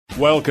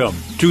Welcome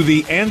to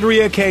the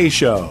Andrea Kaye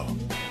Show.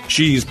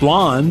 She's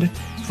blonde,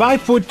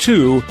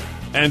 5'2",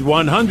 and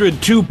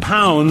 102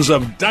 pounds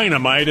of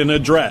dynamite in a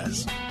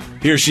dress.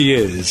 Here she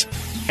is,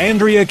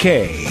 Andrea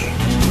Kaye.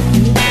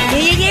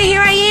 Yeah,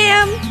 here I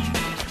am.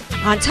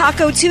 On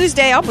Taco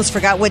Tuesday, I almost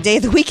forgot what day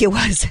of the week it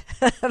was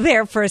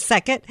there for a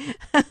second.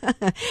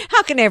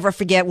 How can I ever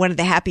forget one of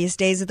the happiest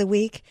days of the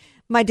week?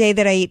 My day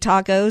that I eat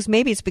tacos.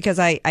 Maybe it's because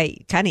I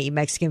kind of eat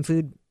Mexican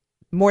food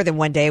more than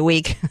one day a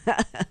week.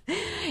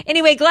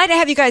 Anyway, glad to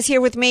have you guys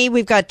here with me.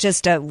 We got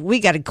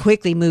to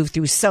quickly move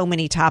through so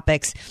many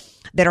topics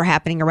that are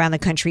happening around the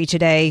country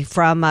today,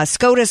 from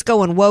SCOTUS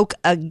going woke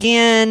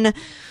again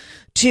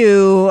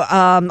to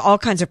all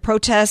kinds of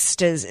protests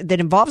that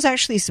involves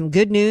actually some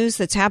good news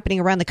that's happening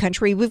around the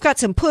country. We've got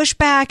some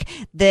pushback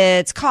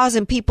that's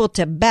causing people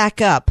to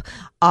back up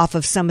off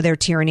of some of their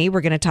tyranny.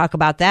 We're going to talk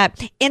about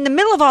that. In the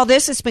middle of all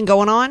this that's been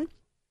going on,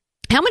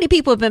 how many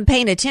people have been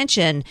paying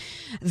attention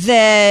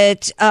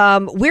that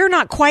we're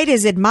not quite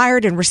as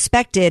admired and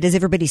respected as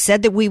everybody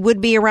said that we would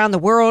be around the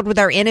world with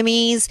our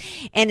enemies?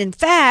 And in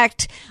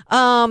fact,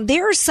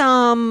 there's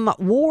some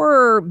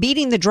war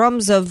beating the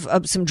drums of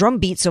some drum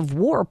beats of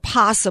war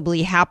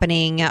possibly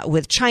happening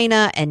with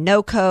China and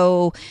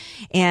NOCO.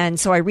 And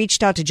so I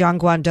reached out to John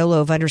Guandolo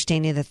of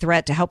Understanding the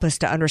Threat to help us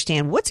to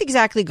understand what's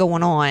exactly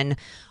going on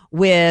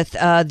with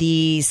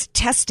these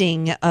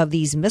testing of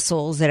these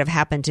missiles that have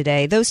happened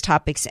today, those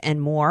topics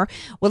and more.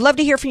 Would love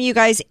to hear from you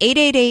guys.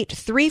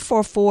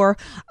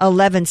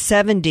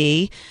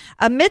 888-344-1170.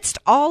 Amidst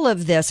all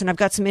of this, and I've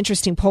got some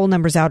interesting poll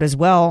numbers out as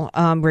well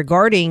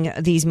regarding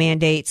these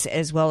mandates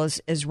as well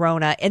as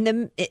Rona. And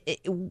then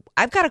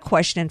I've got a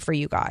question for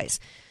you guys.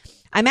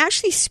 I'm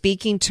actually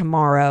speaking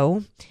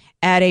tomorrow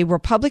at a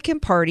Republican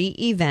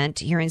Party event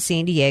here in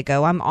San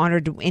Diego. I'm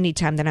honored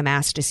anytime that I'm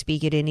asked to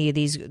speak at any of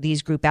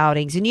these group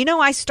outings. And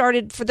I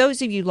started, for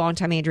those of you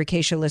longtime Andrea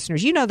Kaye Show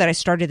listeners, you know that I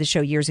started the show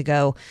years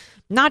ago,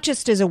 not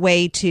just as a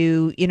way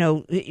to,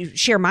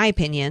 share my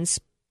opinions,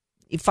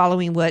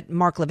 following what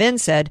Mark Levin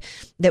said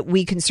that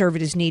we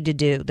conservatives need to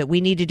do, that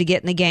we needed to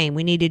get in the game,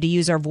 we needed to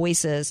use our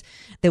voices,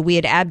 that we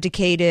had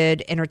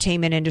abdicated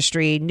entertainment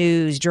industry,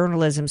 news,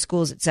 journalism,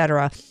 schools,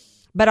 etc.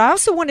 But I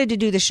also wanted to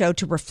do the show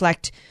to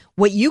reflect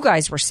what you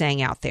guys were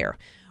saying out there,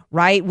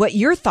 right? What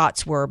your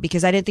thoughts were,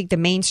 because I didn't think the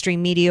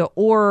mainstream media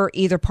or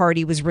either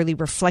party was really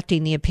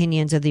reflecting the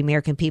opinions of the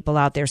American people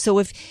out there. So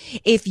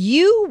if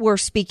you were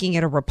speaking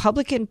at a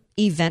Republican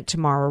event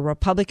tomorrow, a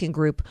Republican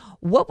group,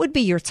 what would be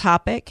your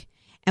topic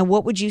and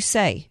what would you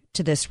say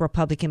to this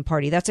Republican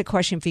Party? That's a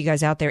question for you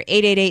guys out there.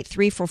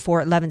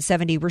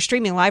 888-344-1170. We're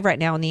streaming live right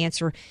now on the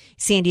Answer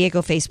San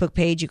Diego Facebook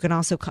page. You can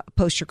also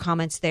post your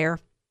comments there.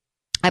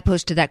 I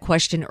posted that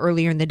question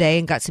earlier in the day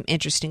and got some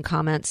interesting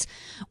comments.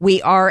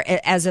 We are,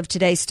 as of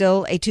today,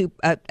 still a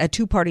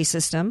two-party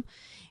system.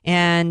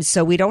 And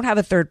so we don't have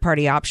a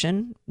third-party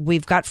option.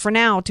 We've got, for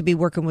now, to be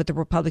working with the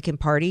Republican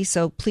Party.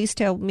 So please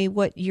tell me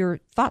what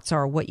your thoughts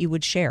are, what you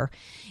would share.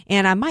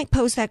 And I might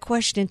pose that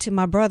question to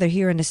my brother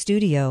here in the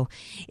studio.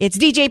 It's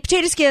DJ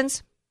Potato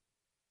Skins.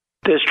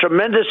 There's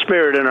tremendous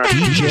spirit in our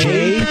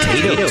DJ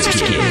Potato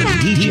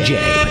Skins.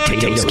 DJ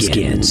Potato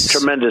Skins.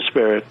 Tremendous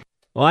spirit.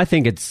 Well, I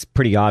think it's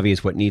pretty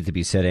obvious what needs to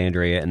be said,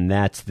 Andrea, and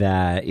that's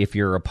that if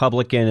you're a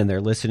Republican and they're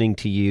listening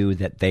to you,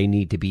 that they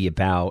need to be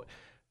about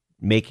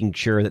making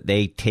sure that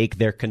they take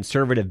their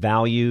conservative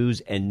values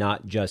and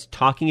not just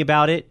talking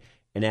about it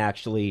and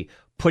actually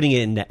putting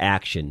it into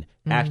action,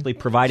 actually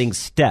providing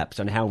steps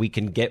on how we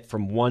can get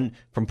from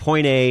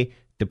point A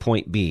to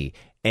point B,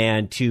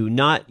 and to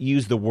not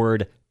use the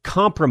word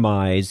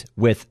compromise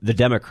with the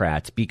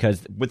Democrats,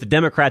 because with the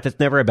Democrats, it's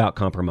never about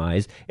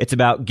compromise. It's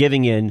about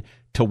giving in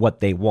to what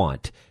they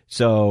want.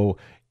 So,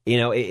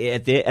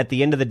 at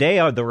the end of the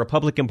day, the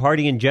Republican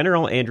Party in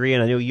general, Andrea,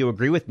 and I know you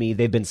agree with me,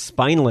 they've been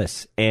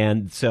spineless.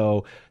 And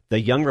so the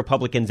young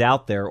Republicans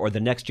out there, or the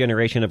next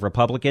generation of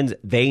Republicans,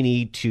 they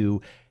need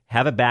to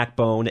have a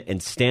backbone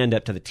and stand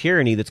up to the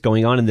tyranny that's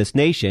going on in this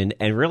nation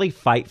and really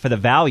fight for the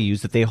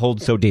values that they hold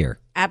so dear.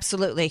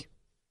 Absolutely.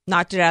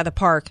 Knocked it out of the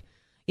park.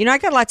 I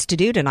got lots to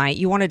do tonight.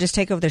 You want to just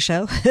take over the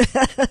show?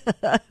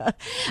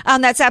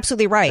 That's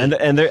absolutely right.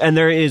 And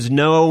there is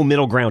no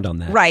middle ground on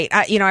that. Right.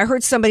 I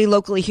heard somebody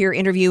locally here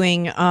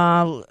interviewing Joe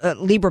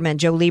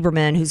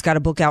Lieberman, who's got a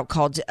book out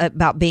called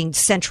about being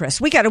centrist.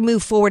 We got to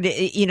move forward,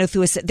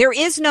 through there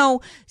is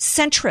no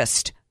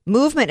centrist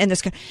movement in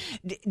this.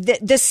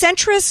 The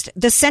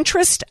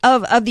centrist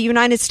of the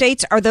United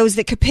States are those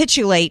that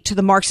capitulate to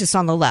the Marxists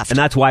on the left. And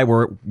that's why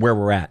we're where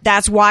we're at.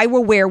 That's why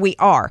we're where we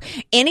are.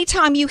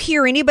 Anytime you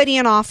hear anybody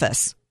in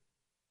office,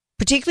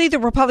 particularly the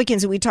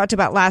Republicans that we talked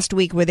about last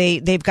week, where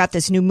they've got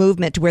this new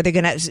movement where they're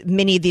going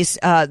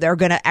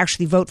to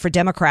actually vote for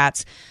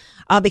Democrats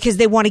because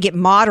they want to get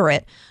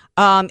moderate.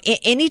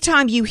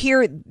 Anytime you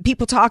hear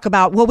people talk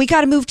about, well, we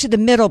got to move to the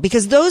middle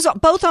because those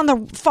both on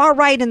the far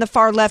right and the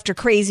far left are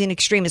crazy and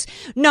extremists.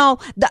 No,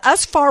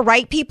 us far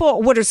right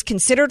people, what is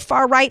considered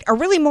far right, are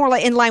really more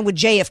in line with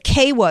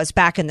JFK was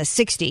back in the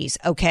 60s.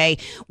 Okay.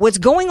 What's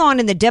going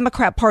on in the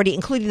Democrat Party,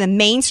 including the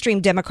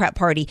mainstream Democrat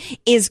Party,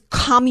 is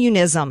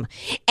communism.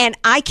 And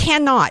I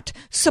cannot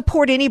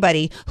support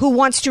anybody who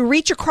wants to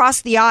reach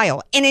across the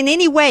aisle and in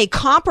any way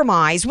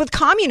compromise with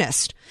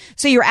communists.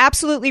 So you're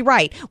absolutely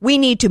right. We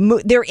need to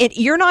move there.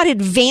 You're not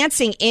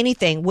advancing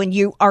anything when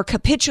you are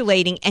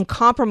capitulating and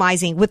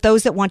compromising with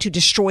those that want to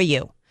destroy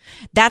you.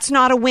 That's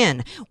not a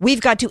win. We've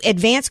got to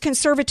advance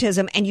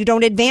conservatism, and you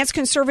don't advance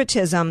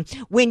conservatism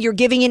when you're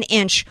giving an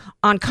inch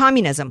on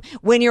communism,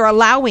 when you're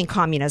allowing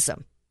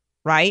communism,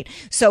 right?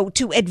 So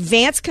to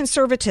advance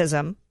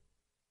conservatism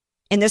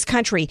in this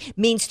country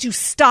means to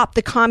stop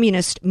the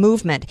communist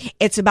movement.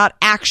 It's about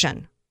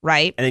action.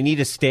 Right. And they need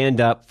to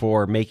stand up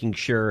for making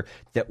sure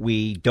that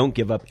we don't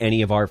give up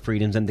any of our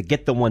freedoms and to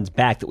get the ones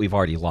back that we've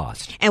already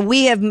lost. And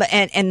we have,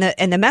 and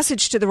the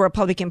message to the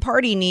Republican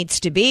Party needs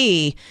to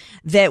be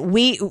that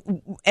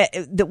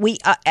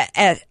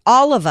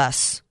all of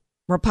us,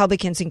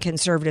 Republicans and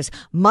conservatives,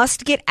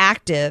 must get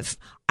active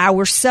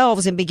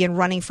ourselves and begin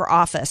running for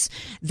office.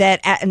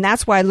 And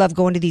that's why I love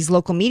going to these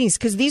local meetings,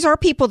 because these are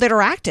people that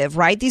are active,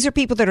 right? These are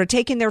people that are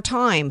taking their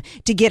time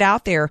to get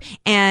out there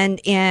and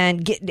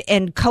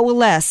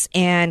coalesce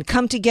and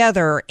come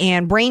together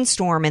and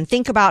brainstorm and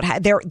think about how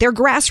their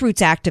grassroots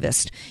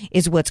activist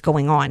is what's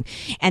going on.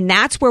 And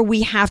that's where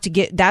we have to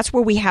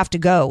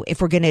go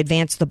if we're going to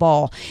advance the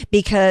ball,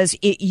 because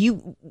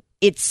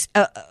it's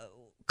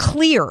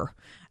clear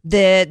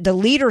the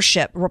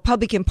leadership,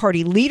 Republican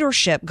Party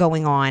leadership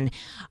going on.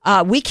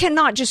 We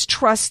cannot just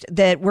trust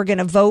that we're going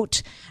to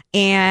vote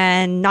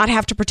and not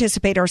have to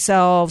participate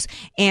ourselves.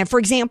 And for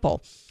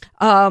example,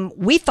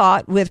 we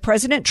thought with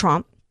President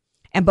Trump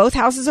and both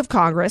houses of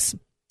Congress,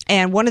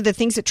 and one of the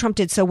things that Trump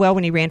did so well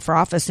when he ran for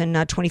office in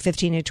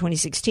 2015 and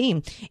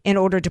 2016, in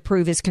order to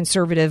prove his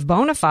conservative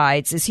bona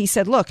fides, is he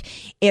said, look,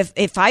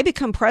 if I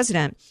become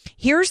president,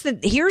 here's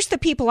the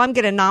people I'm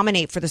going to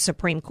nominate for the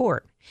Supreme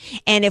Court.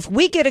 And if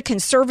we get a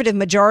conservative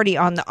majority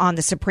on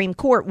the Supreme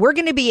Court, we're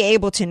going to be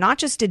able to not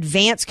just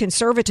advance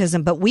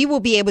conservatism, but we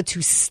will be able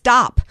to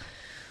stop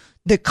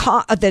the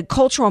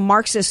cultural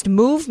Marxist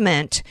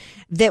movement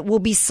that will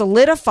be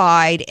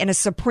solidified in a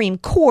Supreme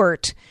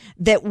Court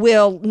that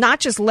will not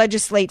just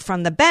legislate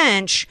from the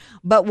bench,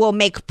 but will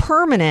make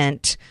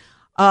permanent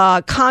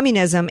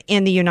communism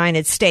in the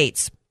United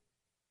States.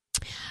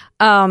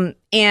 And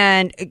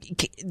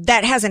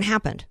that hasn't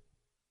happened.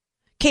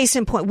 Case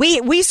in point,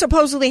 we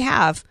supposedly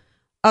have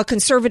a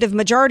conservative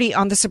majority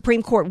on the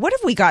Supreme Court. What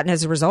have we gotten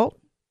as a result?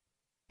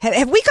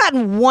 Have we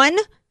gotten one?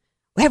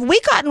 Have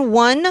we gotten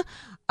one?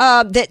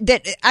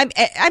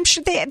 I'm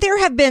sure there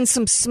have been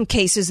some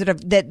cases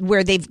that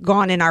where they've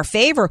gone in our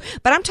favor,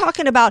 but I'm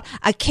talking about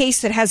a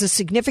case that has a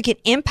significant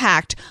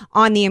impact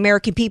on the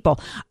American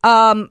people.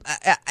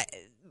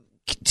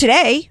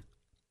 Today,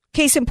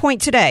 case in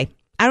point today.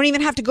 I don't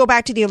even have to go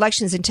back to the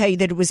elections and tell you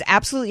that it was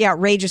absolutely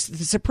outrageous that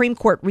the Supreme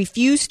Court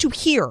refused to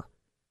hear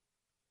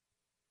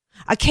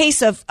a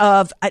case of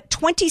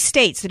 20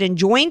 states that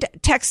enjoined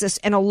Texas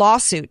in a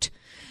lawsuit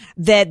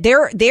that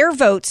their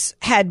votes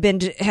had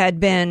been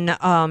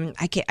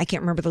I can't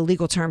remember the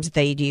legal terms that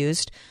they'd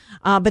used,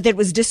 but that it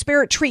was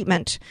disparate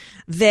treatment,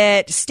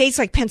 that states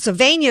like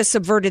Pennsylvania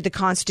subverted the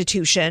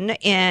Constitution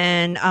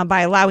and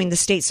by allowing the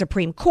state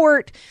Supreme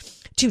Court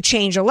to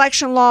change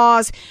election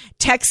laws.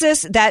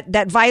 Texas,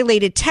 that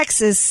violated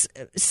Texas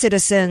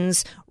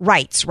citizens'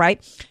 rights,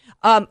 right?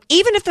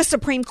 Even if the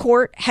Supreme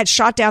Court had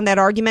shot down that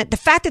argument, the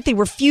fact that they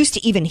refused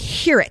to even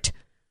hear it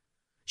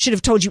should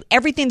have told you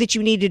everything that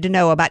you needed to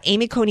know about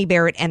Amy Coney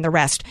Barrett and the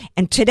rest.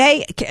 And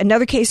today,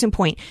 another case in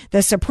point,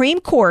 the Supreme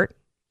Court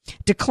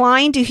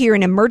declined to hear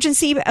an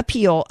emergency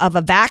appeal of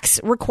a vax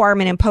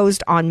requirement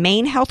imposed on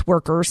Maine health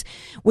workers,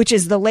 which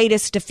is the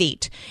latest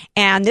defeat.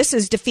 And this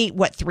is defeat,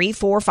 3,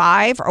 4,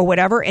 5 or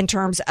whatever in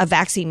terms of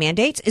vaccine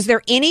mandates. Is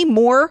there any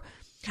more?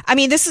 I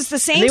mean, this is the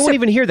same. And they won't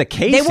even hear the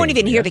cases. They won't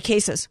even hear the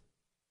cases.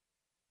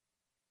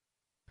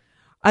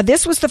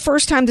 This was the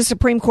first time the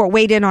Supreme Court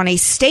weighed in on a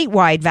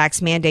statewide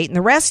vax mandate, and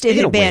the rest it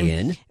had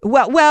been.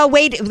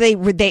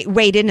 They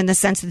weighed in the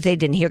sense that they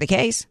didn't hear the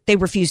case. They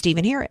refused to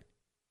even hear it.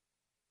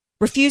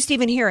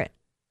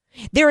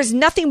 There is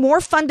nothing more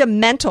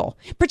fundamental,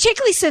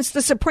 particularly since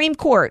the Supreme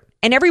Court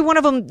and every one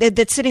of them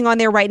that's sitting on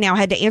there right now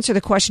had to answer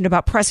the question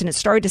about precedent,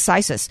 stare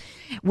decisis,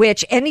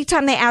 which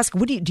anytime they ask,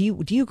 do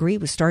you agree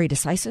with stare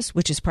decisis,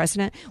 which is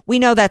precedent? We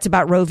know that's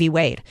about Roe v.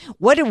 Wade.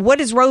 What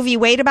is Roe v.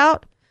 Wade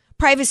about?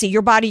 Privacy,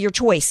 your body, your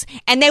choice.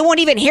 And they won't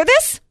even hear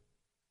this?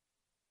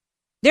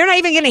 They're not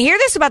even going to hear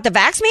this about the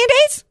vax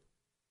mandates?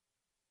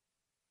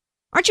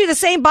 Aren't you the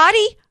same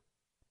body?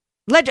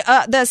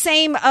 The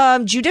same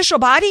judicial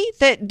body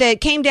that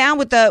came down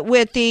with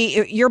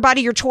the your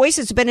body, your choice.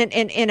 It's been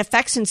in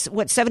effect since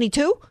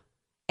 72,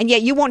 and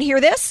yet you won't hear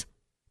this.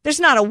 There's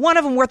not a one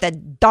of them worth a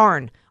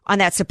darn on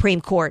that Supreme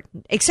Court,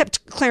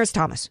 except Clarence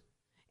Thomas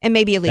and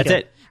maybe Alito. That's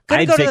it.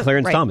 I'd go say to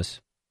Clarence right.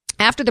 Thomas.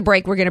 After the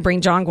break, we're going to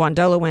bring John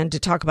Guandolo in to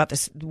talk about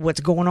this,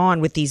 what's going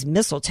on with these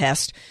missile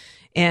tests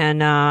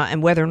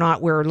and whether or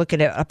not we're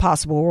looking at a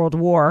possible world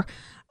war.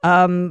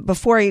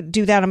 Before I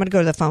do that, I'm going to go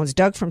to the phones.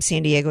 Doug from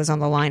San Diego is on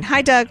the line.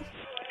 Hi, Doug.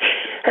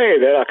 Hey,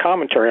 that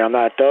commentary on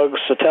that, Doug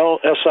Sittel,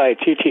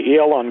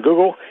 Sittel on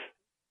Google.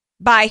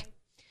 Bye.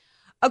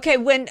 Okay,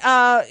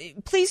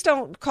 please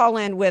don't call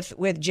in with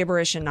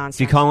gibberish and nonsense.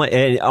 If you call it,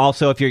 and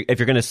also if you're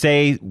going to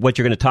say what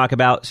you're going to talk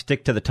about,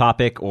 stick to the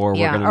topic, or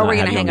we're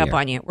going to hang up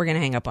on you. We're going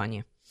to hang up on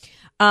you.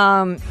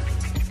 On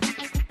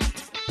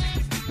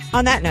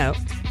that note,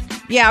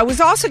 yeah, I was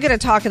also going to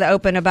talk in the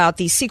open about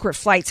these secret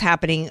flights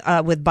happening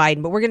with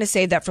Biden, but we're going to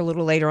save that for a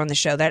little later on the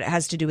show. That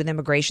has to do with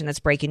immigration. That's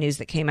breaking news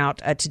that came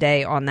out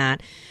today on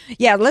that.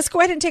 Yeah, let's go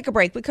ahead and take a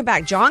break. We come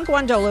back. John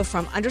Guandolo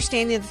from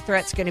Understanding the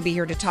Threat is going to be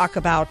here to talk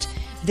about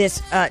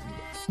this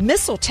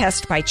missile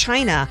test by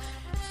China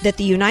that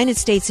the United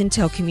States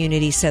intel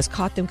community says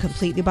caught them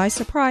completely by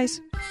surprise,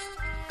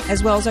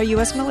 as well as our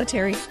U.S.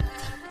 military.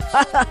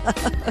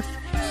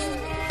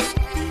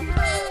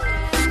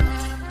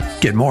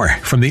 Get more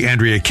from The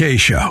Andrea Kaye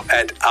Show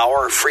at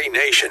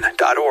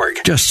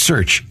OurFreeNation.org. Just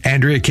search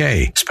Andrea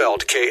Kaye,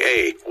 spelled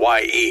Kaye.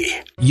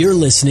 You're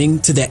listening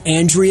to The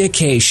Andrea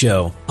Kaye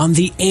Show on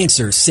The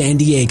Answer San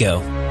Diego.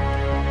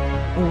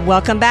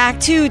 Welcome back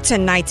to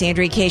tonight's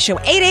Andrea Kaye Show,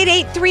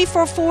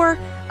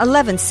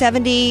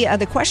 888-344-1170.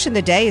 The question of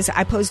the day is,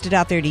 I posted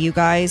out there to you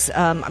guys.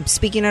 I'm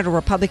speaking at a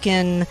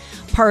Republican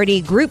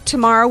Party group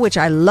tomorrow, which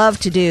I love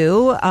to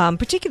do,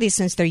 particularly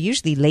since they're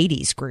usually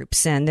ladies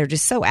groups, and they're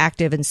just so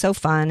active and so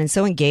fun and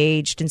so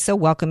engaged and so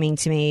welcoming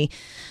to me.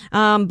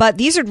 But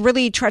these are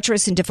really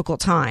treacherous and difficult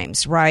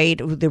times,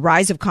 right? The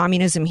rise of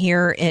communism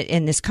here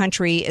in this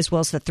country, as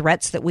well as the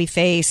threats that we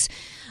face.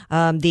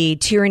 The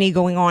tyranny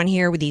going on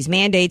here with these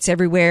mandates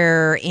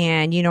everywhere.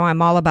 And,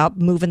 I'm all about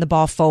moving the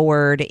ball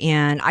forward.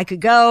 And I could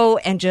go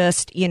and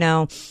just, get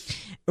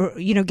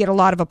a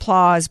lot of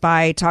applause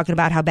by talking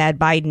about how bad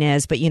Biden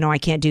is. But, I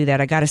can't do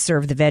that. I got to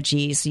serve the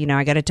veggies.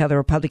 I got to tell the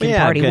Republican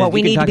Party what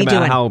we need to be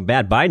doing. How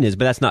bad Biden is,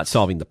 but that's not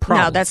solving the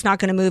problem. No, that's not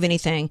going to move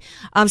anything.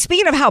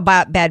 Speaking of how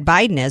bad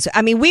Biden is,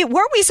 I mean,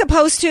 weren't we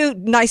supposed to,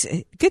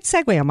 good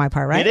segue on my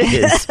part, right? It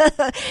is.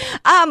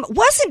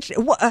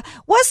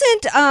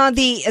 Wasn't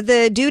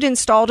the dude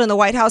installed in the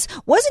White House,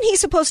 wasn't he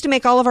supposed to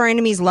make all of our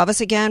enemies love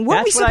us again?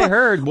 That's what I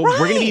heard. Well,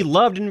 we're going to be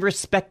loved and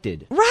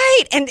respected.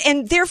 Right.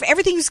 And therefore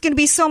everything's going to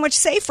be so much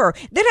safer.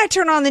 Then I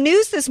turned on the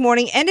news this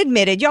morning and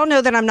admitted, y'all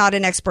know that I'm not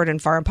an expert in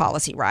foreign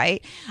policy,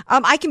 right?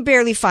 I can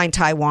barely find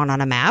Taiwan on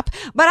a map,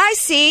 but I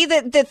see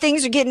that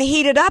things are getting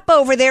heated up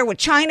over there with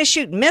China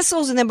shooting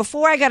missiles. And then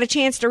before I got a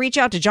chance to reach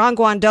out to John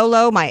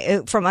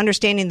Guandolo, from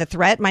Understanding the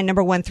Threat, my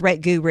number one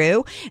threat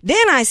guru,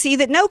 then I see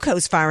that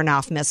NOCO's firing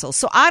off missiles.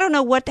 So I don't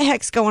know what the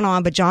heck's going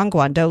on, but John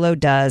Guandolo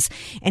does.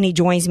 And he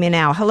joins me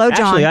now. Hello,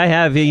 John. Actually, I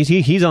have.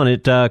 He's on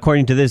it,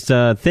 according to this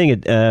thing,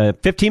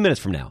 at 15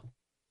 minutes from now.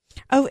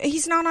 Oh,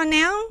 he's not on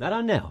now? Not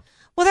on now.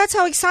 Well, that's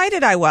how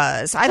excited I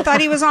was. I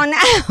thought he was on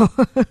now.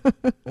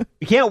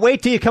 You can't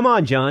wait till you come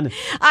on, John.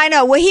 I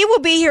know. Well, he will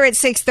be here at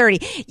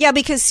 6:30. Yeah,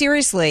 because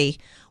seriously,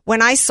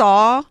 when I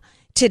saw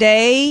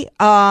today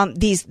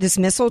this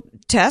missile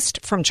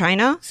test from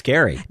China,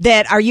 scary,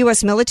 that our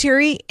U.S.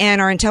 military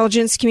and our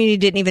intelligence community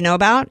didn't even know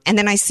about, and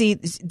then I see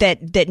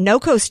that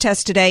NOCO's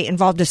test today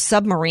involved a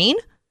submarine,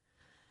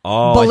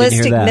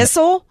 ballistic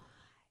missile.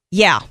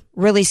 Yeah,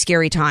 really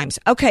scary times.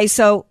 Okay,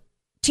 so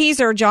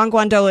teaser, John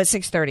Guandolo at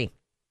 6:30.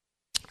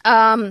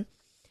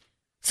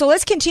 So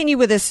let's continue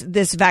with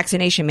this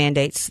vaccination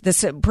mandates.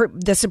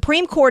 The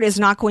Supreme Court is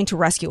not going to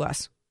rescue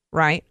us,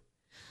 right?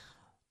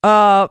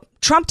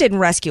 Trump didn't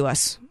rescue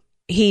us.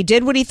 He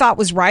did what he thought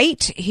was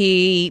right.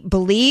 He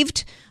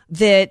believed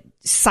that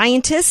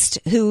scientists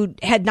who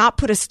had not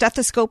put a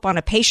stethoscope on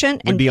a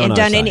patient and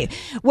done any,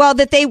 well,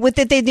 that they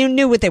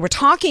knew what they were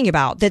talking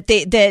about. That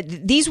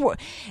these were.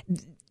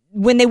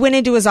 When they went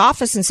into his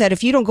office and said,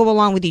 if you don't go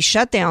along with these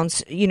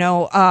shutdowns,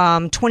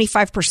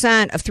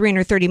 25% of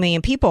 330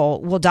 million people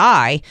will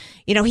die,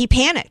 he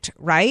panicked,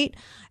 right?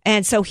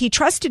 And so he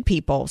trusted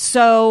people.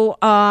 So,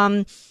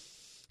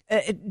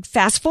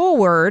 fast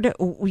forward,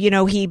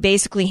 he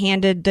basically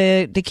handed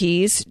the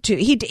keys to,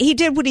 he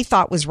did what he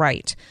thought was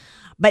right.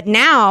 But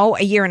now,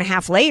 a year and a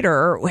half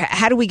later,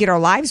 how do we get our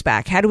lives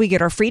back? How do we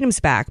get our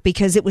freedoms back?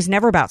 Because it was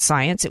never about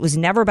science. It was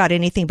never about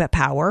anything but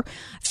power.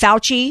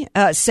 Fauci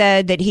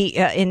said that he,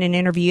 in an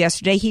interview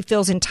yesterday, he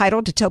feels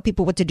entitled to tell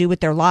people what to do with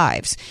their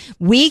lives.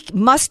 We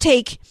must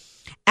take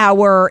a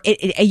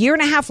year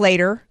and a half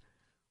later,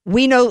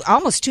 we know,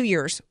 almost 2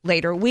 years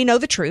later, we know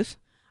the truth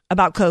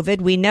about COVID.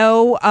 We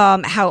know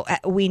what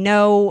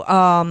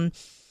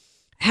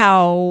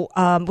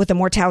the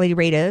mortality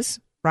rate is,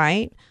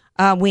 right?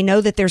 We know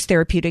that there's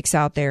therapeutics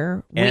out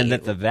there. And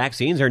that the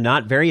vaccines are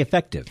not very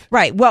effective.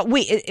 Right. Well,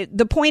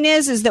 the point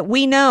is that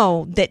we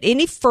know that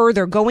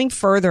going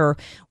further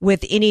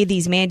with any of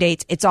these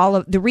mandates,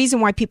 the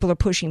reason why people are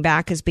pushing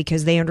back is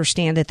because they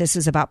understand that this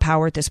is about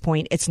power at this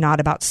point. It's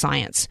not about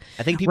science.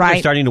 I think people are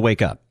starting to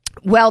wake up.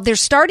 Well, they're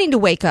starting to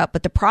wake up,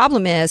 but the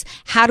problem is,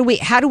 how do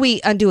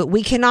we undo it?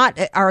 We cannot,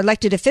 our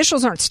elected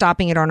officials aren't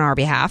stopping it on our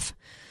behalf.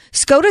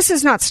 SCOTUS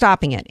is not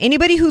stopping it.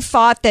 Anybody who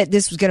thought that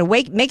this was going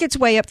to make its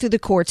way up through the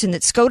courts and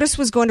that SCOTUS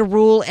was going to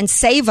rule and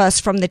save us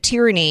from the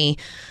tyranny,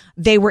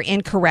 they were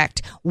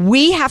incorrect.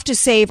 We have to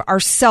save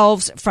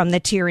ourselves from the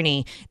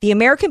tyranny. The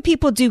American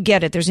people do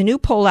get it. There's a new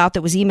poll out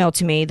that was emailed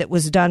to me that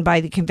was done by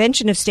the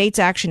Convention of States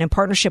Action in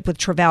partnership with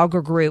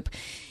Trafalgar Group.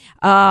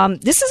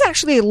 This is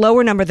actually a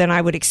lower number than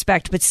I would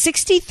expect, but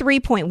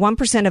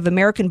 63.1% of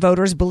American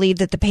voters believe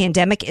that the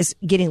pandemic is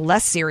getting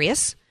less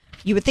serious.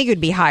 You would think it would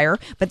be higher,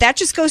 but that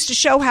just goes to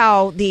show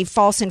how the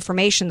false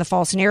information, the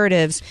false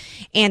narratives,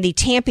 and the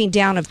tamping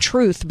down of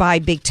truth by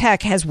big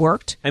tech has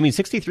worked. I mean,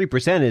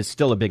 63% is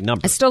still a big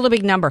number. It's still a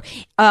big number.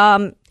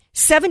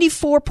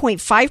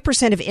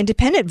 74.5% of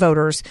independent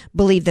voters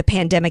believe the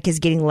pandemic is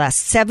getting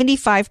less.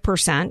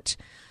 75%.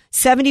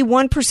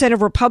 71%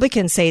 of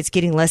Republicans say it's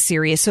getting less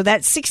serious. So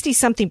that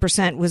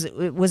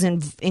 60-something% was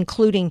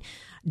including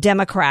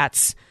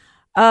Democrats.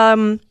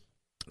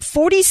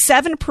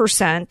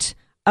 47%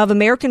 of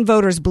American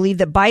voters believe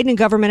that Biden and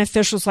government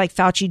officials like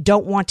Fauci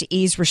don't want to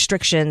ease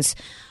restrictions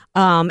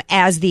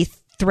as the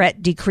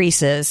threat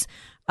decreases.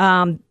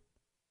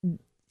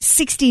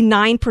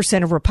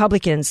 69% of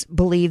Republicans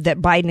believe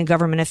that Biden and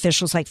government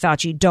officials like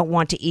Fauci don't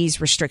want to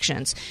ease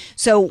restrictions.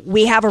 So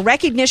we have a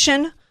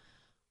recognition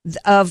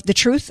of the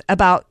truth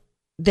about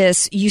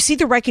this. You see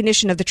the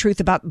recognition of the truth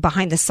about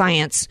behind the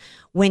science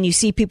when you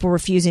see people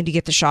refusing to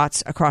get the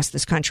shots across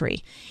this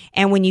country.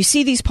 And when you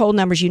see these poll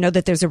numbers, you know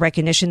that there's a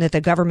recognition that the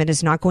government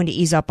is not going to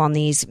ease up on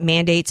these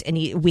mandates and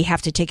we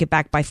have to take it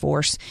back by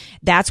force.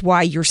 That's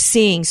why you're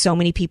seeing so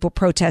many people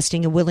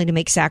protesting and willing to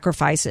make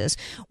sacrifices.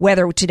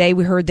 Whether today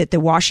we heard that the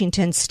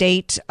Washington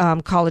State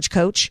college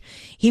coach,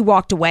 he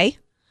walked away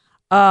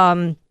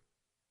from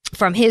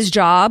his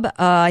job.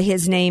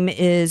 His name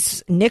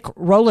is Nick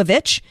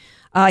Rolovich.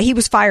 He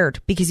was fired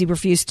because he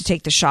refused to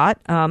take the shot.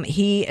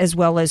 He, as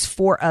well as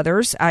 4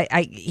 others,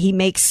 he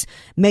makes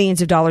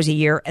millions of dollars a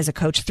year as a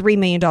coach, $3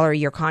 million a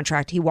year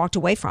contract he walked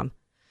away from.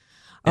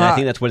 And I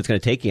think that's what it's going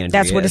to take, Andrea.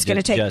 That's what it's going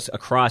to take. Just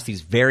across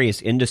these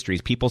various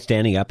industries, people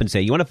standing up and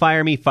say, "You want to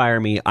fire me? Fire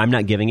me. I'm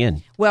not giving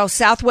in." Well,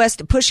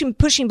 Southwest pushing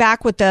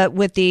back by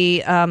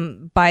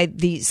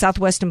the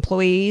Southwest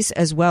employees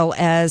as well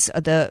as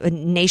the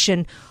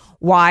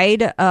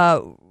nationwide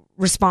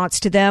response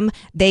to them.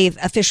 They've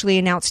officially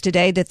announced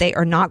today that they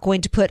are not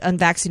going to put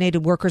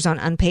unvaccinated workers on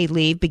unpaid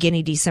leave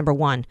beginning December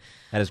 1.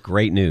 That is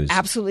great news.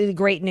 Absolutely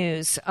great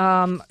news.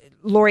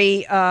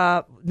 Lori,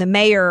 the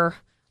mayor,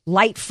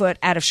 Lightfoot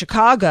out of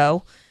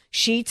Chicago,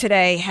 she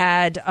today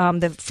had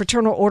the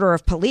Fraternal Order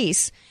of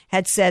Police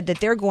had said that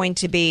they're going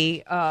to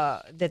be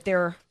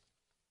the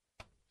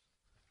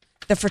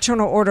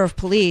Fraternal Order of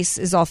Police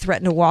is all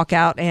threatened to walk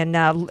out,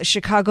 and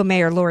Chicago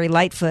Mayor Lori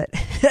Lightfoot,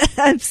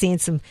 I've seen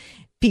some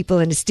people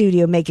in the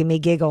studio making me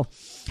giggle.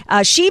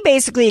 She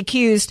basically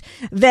accused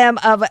them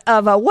of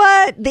a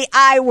what? The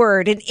I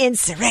word, an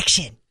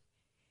insurrection.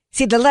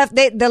 See, the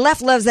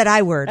left loves that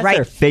I word, That's right?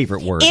 Their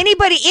favorite word.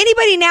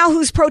 Anybody now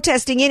who's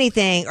protesting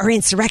anything are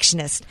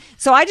insurrectionists.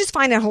 So I just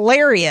find it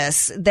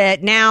hilarious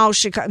that now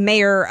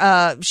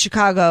Mayor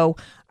Chicago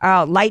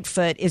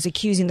Lightfoot is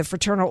accusing the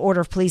Fraternal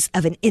Order of Police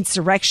of an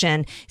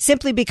insurrection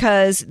simply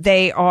because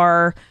they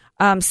are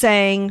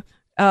saying,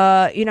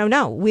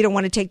 no, we don't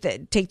want to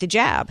take the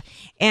jab.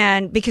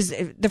 And because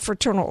the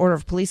Fraternal Order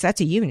of Police, that's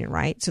a union,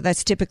 right? So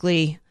that's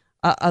typically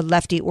a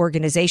lefty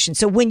organization.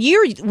 So when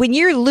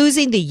you're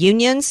losing the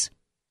unions,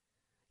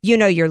 you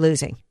know you're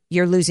losing.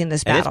 You're losing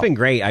this battle. And it's been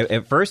great.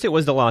 At first, it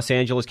was the Los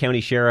Angeles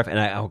County Sheriff, and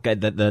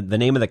the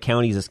name of the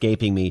county is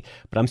escaping me.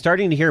 But I'm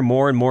starting to hear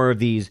more and more of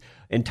these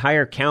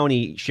entire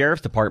county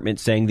sheriff's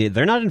departments saying that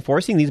they're not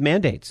enforcing these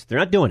mandates. They're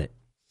not doing it.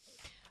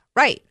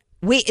 Right.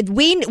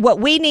 What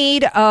we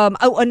need.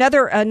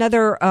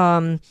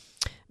 Another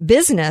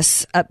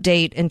business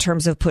update in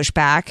terms of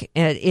pushback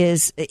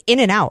is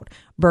In-N-Out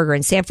Burger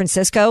in San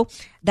Francisco.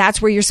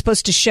 That's where you're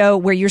supposed to show.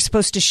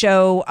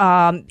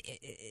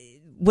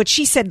 What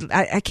she said,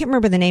 I can't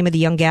remember the name of the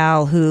young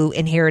gal who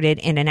inherited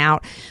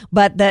In-N-Out,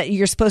 but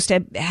you're supposed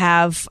to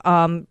have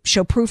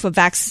show proof of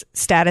vax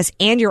status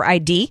and your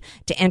ID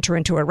to enter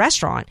into a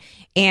restaurant.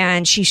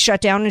 And she shut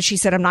down and she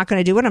said, "I'm not going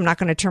to do it. I'm not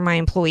going to turn my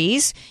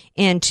employees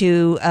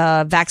into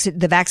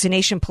the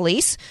vaccination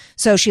police."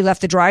 So she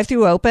left the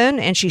drive-thru open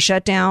and she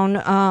shut down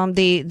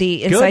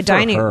the inside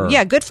dining. Her.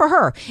 Yeah, good for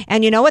her.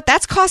 And you know what?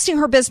 That's costing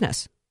her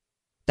business.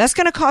 That's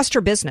going to cost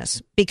her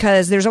business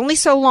because there's only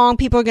so long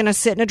people are going to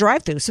sit in a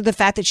drive-thru. So the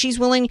fact that she's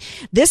willing,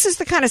 this is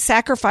the kind of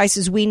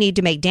sacrifices we need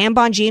to make. Dan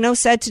Bongino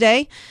said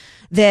today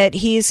that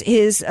his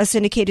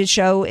syndicated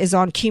show is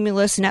on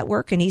Cumulus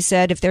Network, and he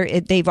said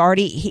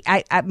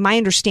my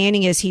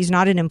understanding is he's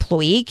not an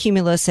employee.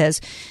 Cumulus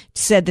has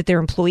said that their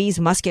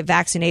employees must get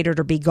vaccinated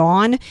or be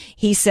gone.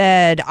 He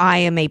said, "I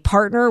am a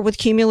partner with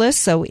Cumulus,"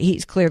 so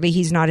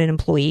he's not an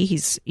employee.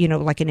 He's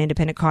like an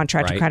independent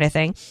contractor kind of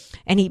thing.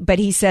 But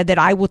he said that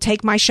I will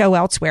take my show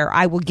elsewhere.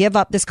 I will give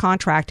up this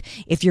contract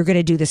if you're going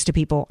to do this to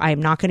people. I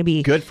am not going to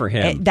be. Good for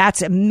him.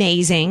 That's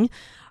amazing.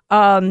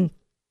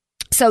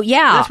 So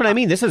yeah, that's what I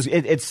mean. This is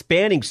it's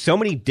spanning so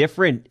many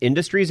different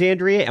industries,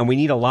 Andrea, and we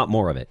need a lot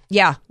more of it.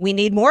 Yeah, we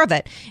need more of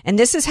it. And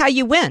this is how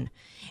you win.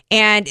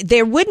 And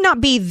there would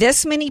not be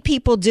this many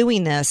people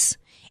doing this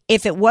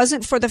if it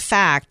wasn't for the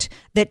fact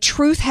that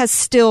truth has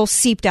still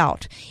seeped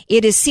out.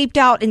 It is seeped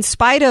out in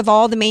spite of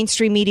all the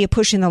mainstream media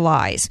pushing the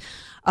lies.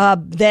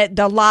 That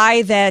the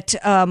lie that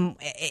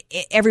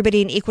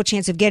everybody an equal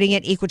chance of getting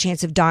it, equal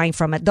chance of dying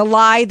from it. The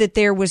lie that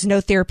there was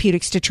no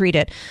therapeutics to treat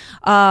it.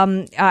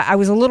 I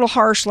was a little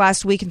harsh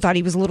last week and thought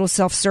he was a little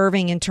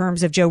self-serving in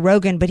terms of Joe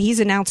Rogan, but he's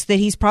announced that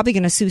he's probably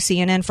going to sue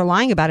CNN for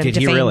lying about him. Did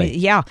he really?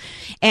 Yeah,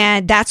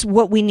 and that's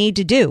what we need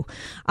to do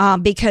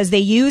because they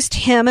used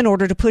him in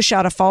order to push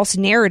out a false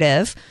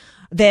narrative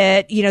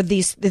that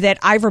that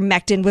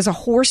ivermectin was a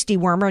horse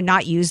dewormer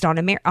not used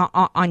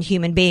on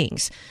human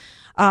beings.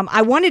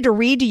 I wanted to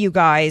read to you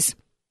guys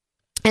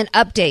an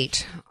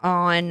update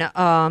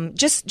on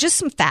just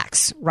some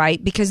facts,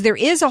 right? Because there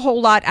is a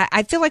whole lot.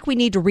 I feel like we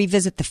need to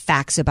revisit the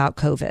facts about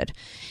COVID,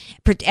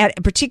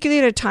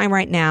 particularly at a time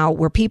right now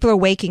where people are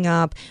waking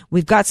up.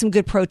 We've got some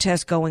good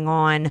protests going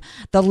on.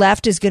 The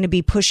left is going to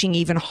be pushing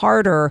even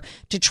harder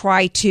to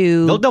try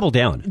to... They'll double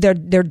down.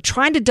 They're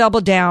trying to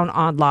double down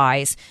on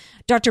lies.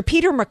 Dr.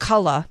 Peter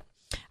McCullough,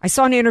 I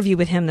saw an interview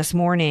with him this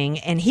morning,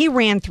 and he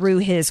ran through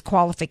his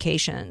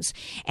qualifications,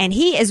 and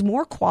he is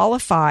more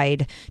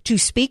qualified to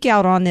speak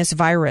out on this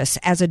virus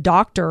as a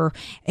doctor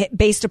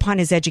based upon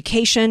his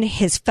education,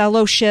 his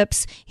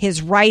fellowships,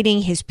 his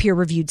writing, his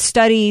peer-reviewed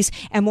studies,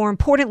 and more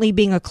importantly,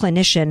 being a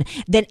clinician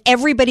than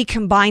everybody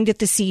combined at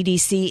the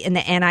CDC and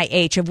the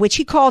NIH, of which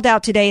he called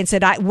out today and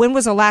said, when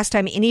was the last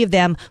time any of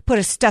them put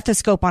a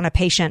stethoscope on a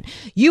patient?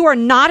 You are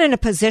not in a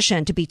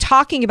position to be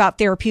talking about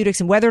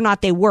therapeutics and whether or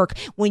not they work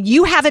when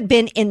you haven't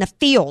been in the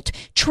field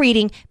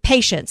treating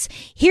patients.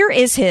 Here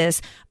is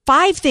his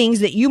 5 things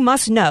that you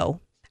must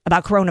know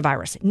about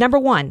coronavirus. Number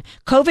 1,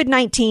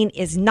 COVID-19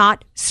 is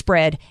not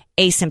spread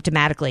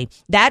asymptomatically.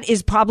 That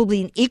is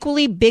probably an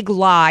equally big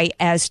lie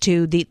as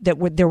to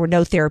there were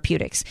no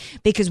therapeutics.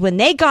 Because when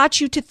they got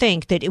you to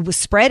think that it was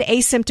spread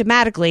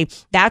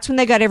asymptomatically, that's when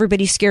they got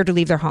everybody scared to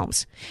leave their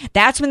homes.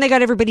 That's when they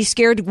got everybody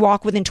scared to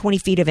walk within 20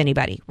 feet of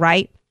anybody,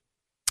 right?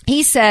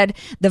 He said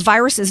the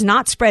virus is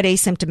not spread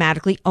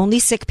asymptomatically. Only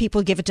sick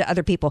people give it to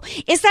other people.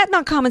 Is that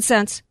not common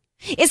sense?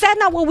 Is that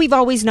not what we've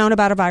always known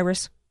about a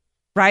virus?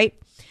 Right?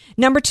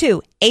 Number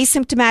 2,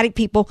 asymptomatic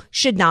people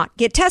should not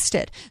get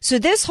tested. So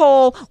this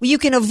whole, you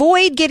can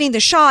avoid getting the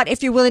shot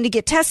if you're willing to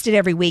get tested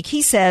every week.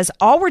 He says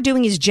all we're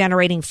doing is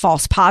generating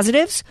false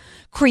positives,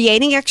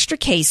 creating extra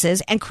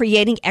cases, and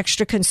creating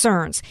extra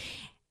concerns.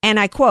 And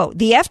I quote,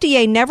 the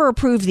FDA never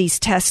approved these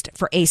tests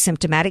for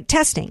asymptomatic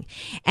testing.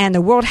 And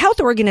the World Health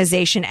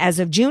Organization, as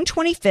of June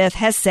 25th,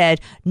 has said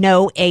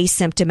no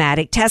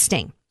asymptomatic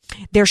testing.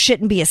 There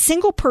shouldn't be a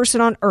single person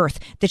on earth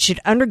that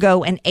should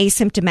undergo an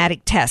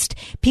asymptomatic test.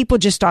 People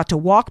just ought to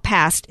walk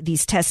past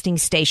these testing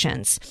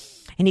stations.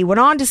 And he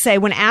went on to say,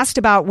 when asked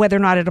about whether or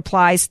not it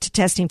applies to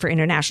testing for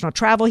international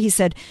travel, he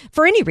said,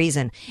 for any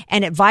reason,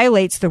 and it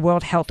violates the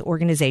World Health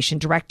Organization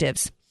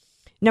directives.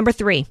 Number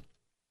 3.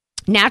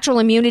 Natural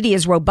immunity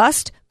is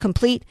robust,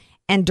 complete,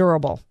 and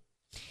durable.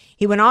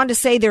 He went on to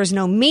say there is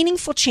no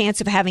meaningful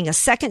chance of having a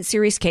second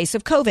serious case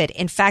of COVID.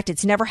 In fact,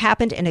 it's never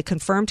happened in a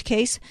confirmed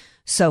case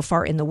so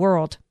far in the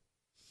world.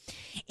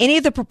 Any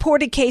of the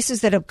purported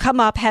cases that have come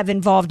up have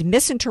involved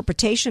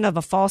misinterpretation of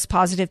a false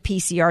positive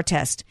PCR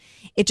test.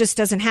 It just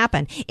doesn't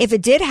happen. If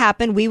it did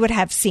happen, we would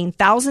have seen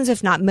thousands,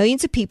 if not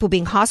millions of people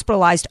being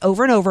hospitalized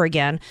over and over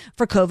again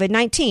for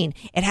COVID-19.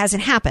 It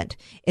hasn't happened.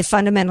 It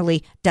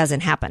fundamentally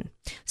doesn't happen.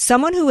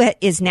 Someone who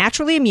is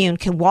naturally immune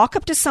can walk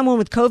up to someone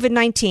with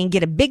COVID-19,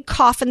 get a big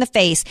cough in the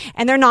face,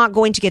 and they're not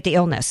going to get the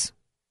illness.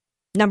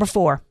 Number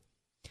 4.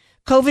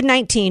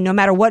 COVID-19, no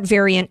matter what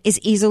variant, is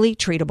easily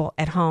treatable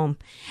at home.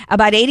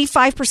 About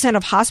 85%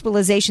 of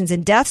hospitalizations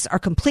and deaths are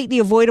completely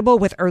avoidable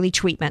with early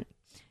treatment.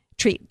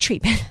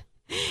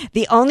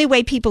 The only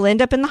way people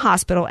end up in the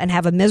hospital and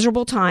have a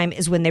miserable time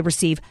is when they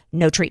receive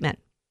no treatment.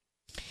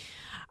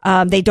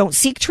 They don't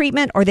seek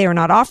treatment or they are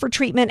not offered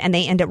treatment, and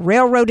they end up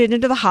railroaded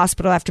into the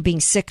hospital after being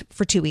sick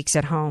for 2 weeks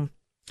at home.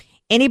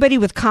 Anybody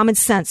with common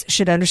sense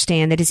should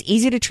understand that it's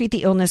easy to treat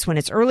the illness when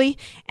it's early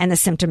and the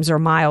symptoms are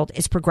mild.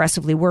 It's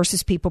progressively worse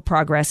as people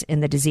progress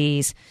in the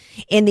disease.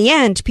 In the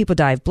end, people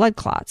die of blood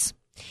clots,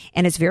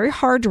 and it's very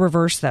hard to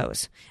reverse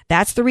those.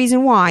 That's the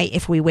reason why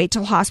if we wait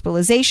till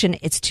hospitalization,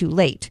 it's too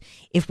late.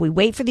 If we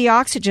wait for the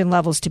oxygen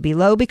levels to be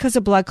low because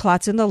of blood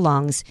clots in the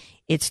lungs,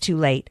 it's too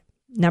late.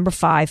 Number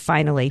 5,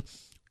 finally,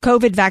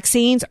 current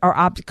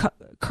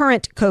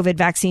COVID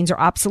vaccines are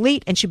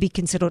obsolete and should be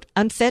considered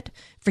unfit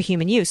for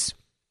human use.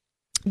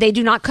 They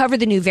do not cover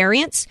the new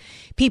variants.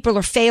 People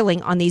are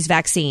failing on these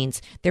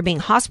vaccines. They're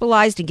being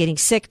hospitalized and getting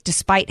sick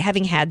despite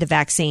having had the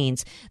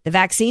vaccines. The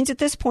vaccines at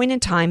this point in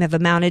time have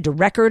amounted to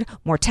record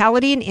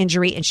mortality and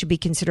injury and should be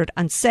considered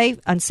unsafe,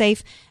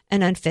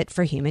 and unfit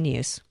for human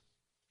use.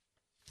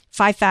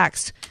 5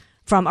 facts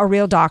from a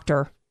real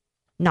doctor,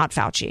 not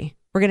Fauci.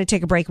 We're going to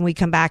take a break. When we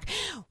come back,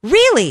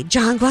 really,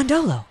 John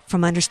Guandolo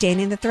from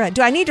Understanding the Threat.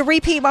 Do I need to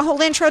repeat my whole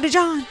intro to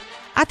John?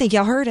 I think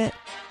y'all heard it.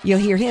 You'll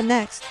hear him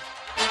next.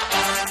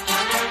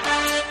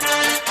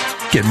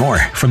 Get more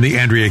from The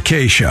Andrea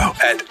Kaye Show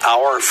at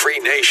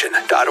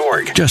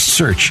OurFreeNation.org. Just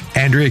search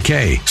Andrea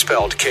Kaye,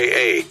 spelled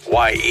Kaye.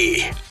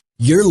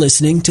 You're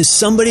listening to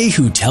somebody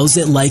who tells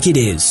it like it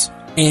is.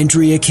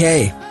 Andrea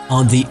Kaye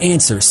on The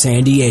Answer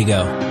San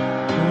Diego.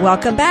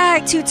 Welcome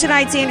back to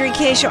tonight's Andrea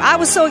Kaye Show. I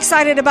was so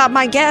excited about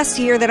my guest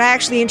here that I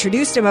actually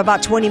introduced him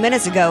about 20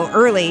 minutes ago,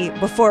 early,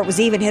 before it was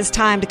even his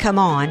time to come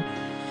on.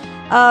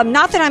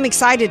 Not that I'm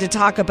excited to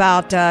talk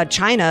about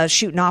China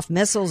shooting off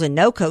missiles and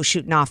NOCO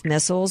shooting off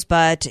missiles,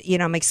 but,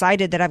 I'm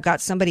excited that I've got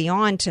somebody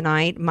on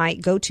tonight, my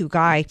go-to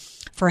guy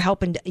for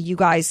helping you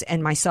guys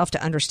and myself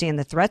to understand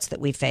the threats that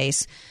we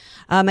face.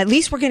 At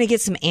least we're going to get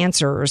some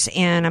answers.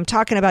 And I'm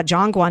talking about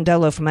John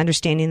Guandolo from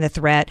Understanding the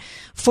Threat,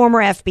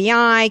 former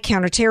FBI,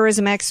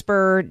 counterterrorism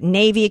expert,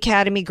 Navy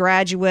Academy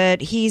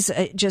graduate. He's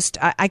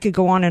I could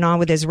go on and on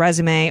with his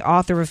resume,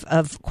 author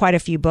of quite a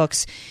few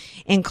books,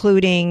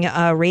 including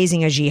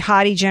Raising a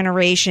Jihadi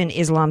Generation,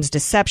 Islam's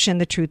Deception,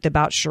 The Truth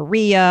About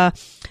Sharia,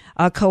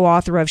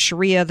 co-author of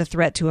Sharia, The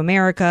Threat to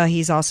America.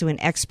 He's also an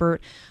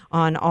expert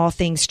on all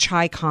things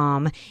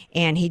CHICOM,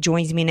 and he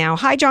joins me now.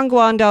 Hi, John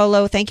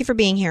Guandolo. Thank you for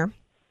being here.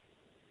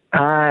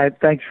 Hi,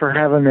 thanks for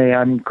having me.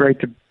 I'm glad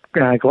to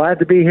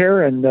be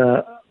here, and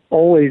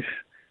always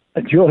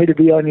a joy to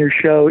be on your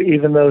show,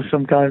 even though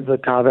sometimes the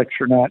topics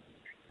are not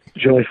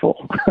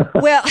joyful.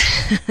 Well,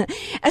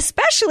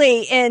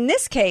 especially in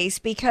this case,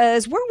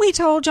 because weren't we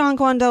told, John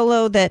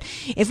Guandolo, that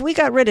if we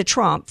got rid of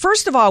Trump,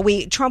 first of all,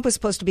 Trump was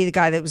supposed to be the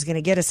guy that was going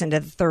to get us into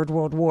the Third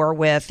World War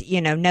with,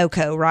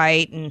 NOCO,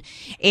 right?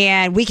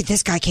 And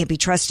this guy can't be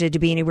trusted to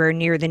be anywhere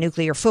near the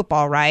nuclear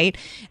football, right?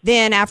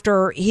 Then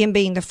after him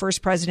being the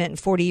first president in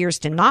 40 years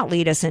to not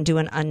lead us into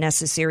an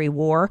unnecessary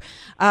war,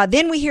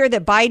 then we hear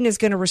that Biden is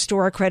going to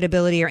restore our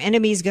credibility, our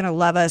enemy is going to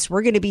love us,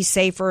 we're going to be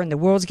safer, and the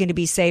world's going to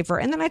be safer.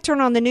 And then I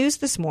turn on the news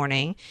this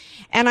morning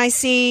and I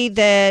see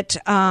that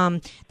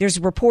there's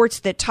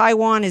reports that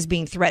Taiwan is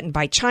being threatened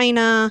by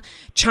China.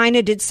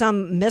 China did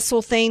some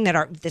missile thing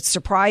that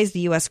surprised the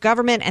U.S.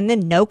 government, and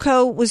then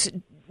NOCO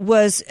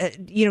was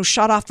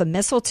shot off a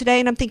missile today.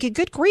 And I'm thinking,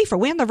 good grief, are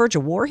we on the verge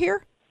of war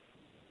here?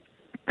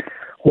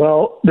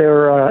 Well,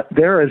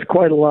 there is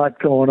quite a lot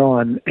going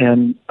on,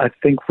 and I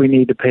think we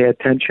need to pay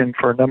attention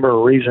for a number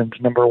of reasons.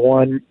 Number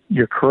one,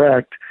 you're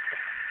correct.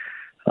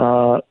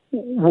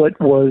 What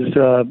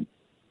was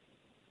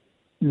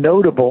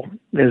notable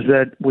is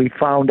that we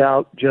found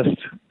out just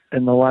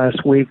in the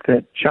last week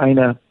that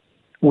China,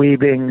 we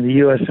being the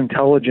U.S.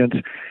 intelligence,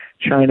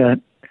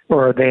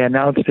 they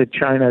announced that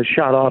China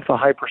shot off a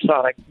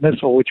hypersonic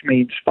missile, which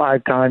means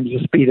 5 times the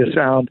speed of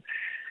sound.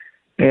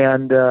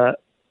 And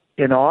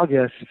in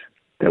August,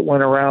 it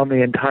went around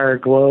the entire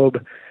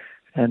globe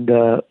and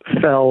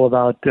fell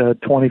about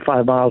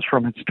 25 miles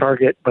from its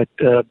target. But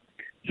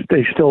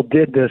they still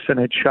did this, and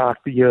it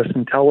shocked the U.S.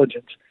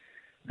 intelligence.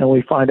 And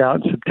we find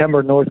out in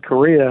September, North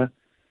Korea,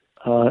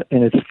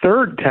 in its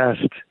third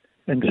test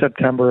in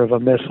September of a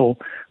missile,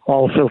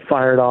 also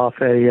fired off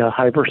a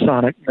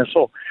hypersonic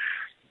missile,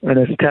 and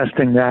is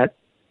testing that.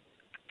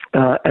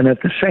 And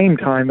at the same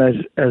time, as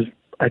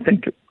I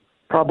think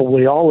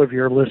probably all of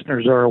your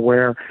listeners are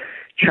aware,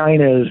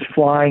 China is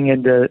flying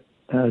into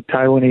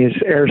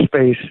Taiwanese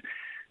airspace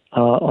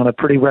on a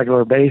pretty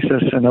regular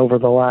basis, and over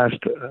the last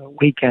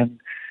weekend,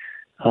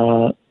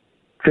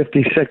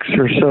 56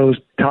 or so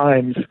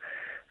times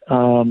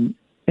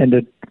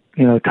into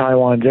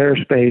Taiwan's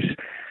airspace,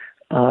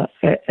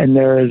 and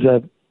there is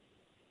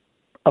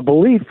a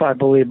belief, I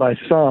believe, by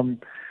some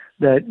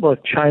that,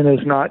 look,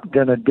 China's not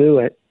going to do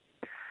it,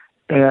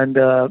 and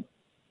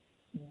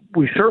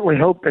we certainly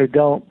hope they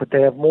don't, but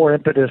they have more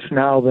impetus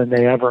now than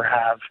they ever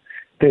have.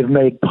 They've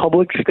made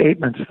public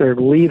statements. Their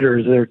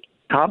leaders, their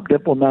top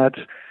diplomats,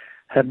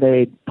 have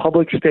made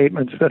public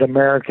statements that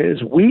America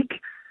is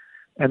weak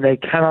and they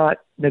cannot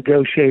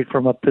negotiate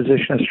from a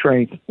position of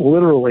strength,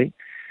 literally.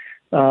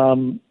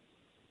 The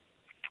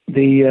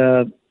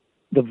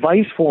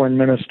vice foreign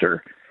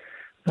minister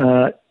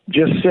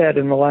just said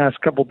in the last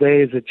couple of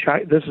days that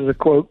this is a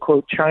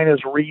quote,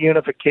 China's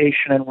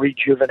reunification and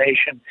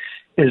rejuvenation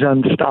is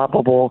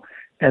unstoppable,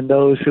 and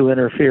those who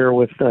interfere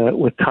with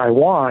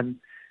Taiwan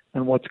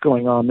and what's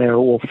going on there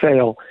will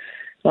fail.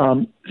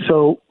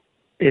 So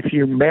if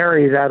you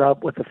marry that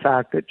up with the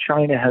fact that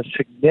China has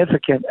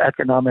significant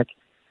economic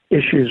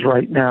issues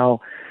right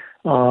now,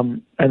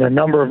 and a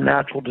number of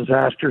natural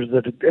disasters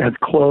that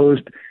have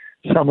closed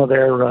some of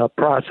their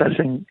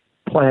processing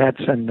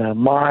plants and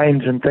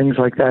mines and things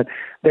like that,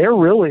 they're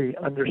really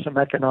under some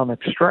economic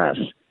stress.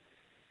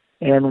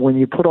 And when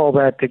you put all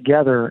that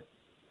together,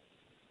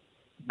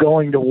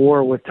 going to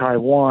war with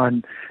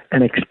Taiwan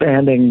and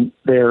expanding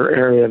their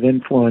area of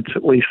influence,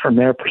 at least from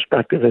their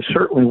perspective, is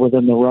certainly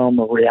within the realm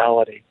of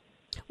reality.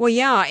 Well,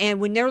 yeah, and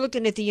when they're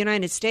looking at the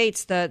United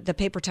States, the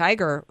paper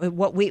tiger,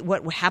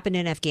 what happened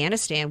in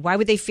Afghanistan, why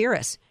would they fear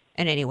us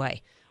in any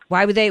way?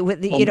 Why would they,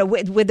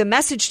 with the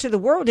message to the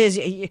world is,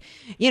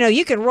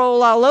 you can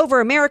roll all over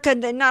America.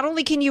 Not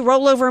only can you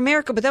roll over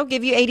America, but they'll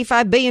give you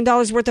 $85 billion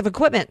worth of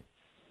equipment.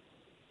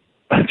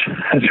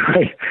 That's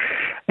right.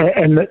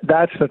 And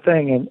that's the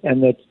thing.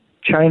 And the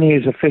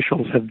Chinese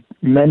officials have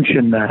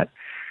mentioned that.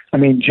 I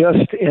mean,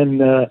 just in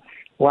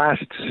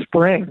last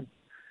spring,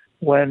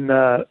 when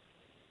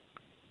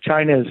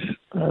China's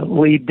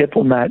lead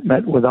diplomat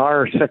met with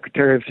our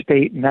Secretary of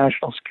State and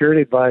National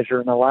Security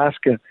Advisor in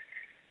Alaska,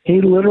 he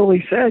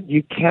literally said,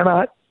 you're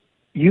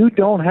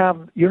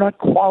not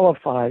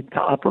qualified to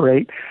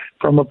operate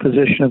from a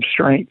position of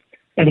strength.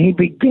 And he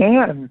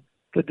began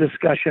the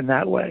discussion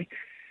that way.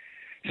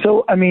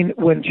 So, I mean,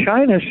 when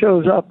China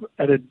shows up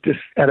at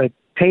a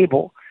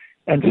table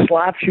and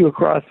slaps you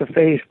across the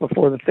face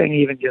before the thing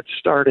even gets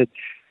started,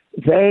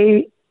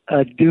 they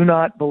do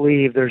not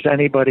believe there's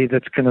anybody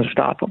that's going to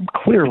stop them,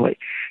 clearly.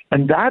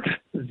 And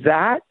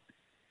that,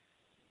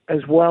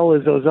 as well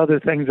as those other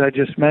things I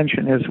just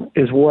mentioned,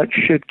 is what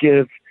should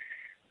give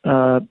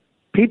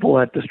people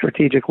at the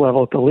strategic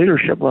level, at the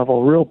leadership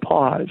level, real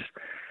pause.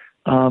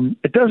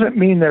 It doesn't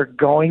mean they're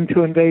going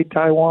to invade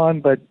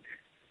Taiwan, but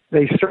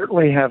they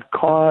certainly have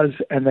cause,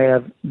 and they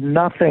have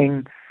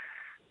nothing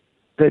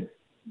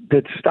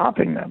that's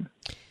stopping them.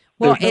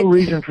 Well, there's no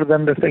reason for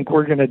them to think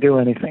we're going to do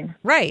anything.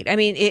 Right. I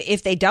mean,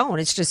 if they don't,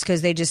 it's just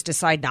because they just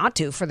decide not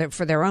to for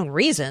their own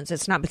reasons.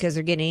 It's not because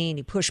they're getting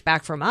any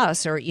pushback from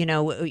us, or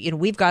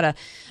we've got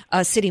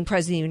a sitting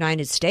president of the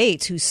United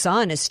States whose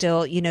son is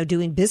still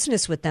doing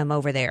business with them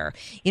over there.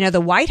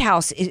 The White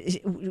House,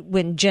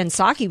 when Jen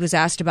Psaki was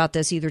asked about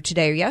this either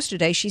today or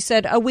yesterday, she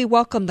said, "Oh, we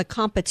welcome the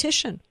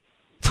competition."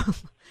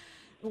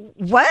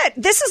 What?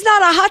 This is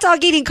not a hot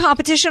dog eating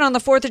competition on the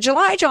 4th of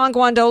July, John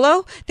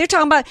Guandolo. They're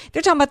talking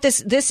about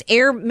this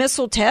air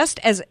missile test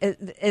as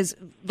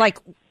like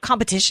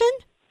competition.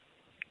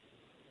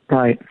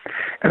 Right.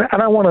 And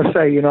I want to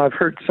say, I've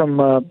heard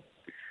some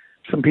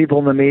people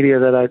in the media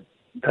that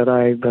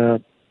I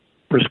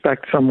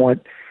respect somewhat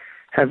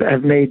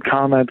have made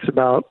comments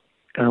about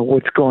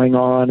what's going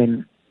on,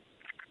 and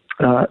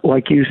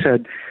like you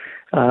said,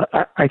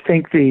 I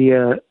think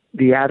the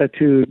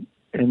attitude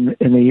in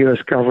the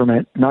U.S.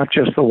 government, not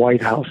just the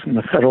White House and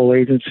the federal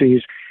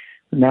agencies,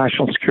 the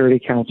National Security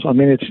Council. I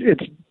mean,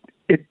 it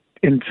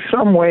in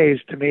some ways,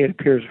 to me, it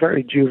appears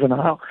very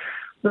juvenile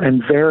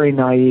and very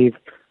naive.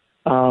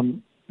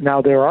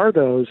 Now, there are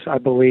those, I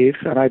believe,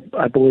 and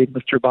I believe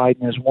Mr.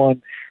 Biden is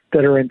one,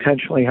 that are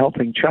intentionally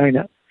helping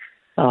China.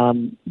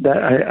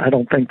 That I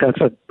don't think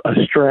that's a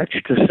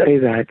stretch to say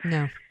that.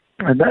 No.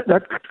 And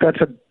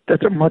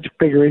that's a much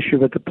bigger issue.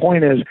 But the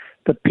point is,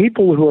 the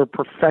people who are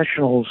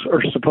professionals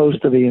are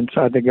supposed to be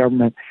inside the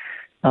government.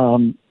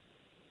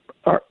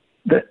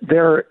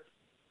 Their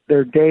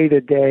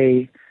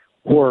day-to-day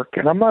work,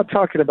 and I'm not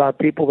talking about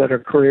people that are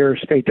career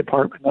State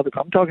Department.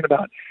 I'm talking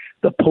about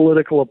the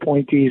political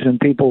appointees and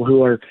people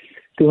who are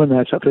doing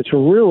that stuff. It's a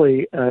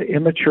really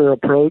immature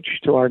approach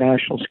to our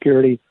national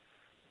security.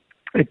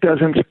 It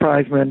doesn't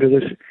surprise me under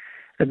this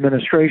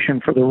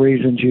administration for the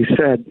reasons you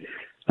said.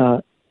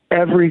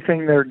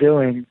 Everything they're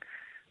doing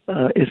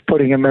is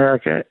putting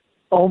America,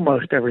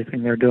 almost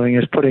everything they're doing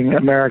is putting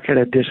America at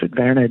a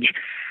disadvantage.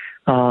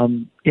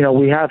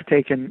 We have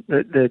taken,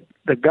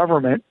 the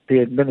government, the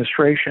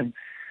administration,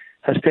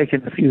 has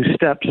taken a few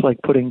steps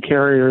like putting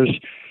carriers,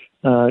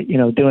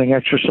 doing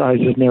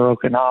exercises near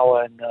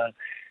Okinawa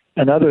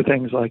and other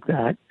things like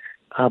that.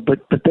 But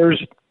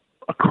there's,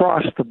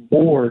 across the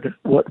board,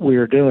 what we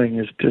are doing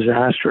is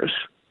disastrous.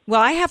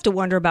 Well, I have to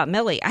wonder about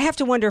Milley. I have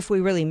to wonder if we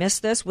really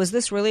missed this. Was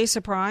this really a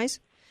surprise?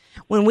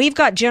 When we've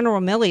got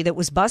General Milley that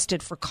was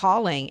busted for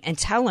calling and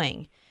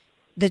telling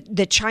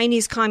the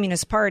Chinese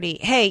Communist Party,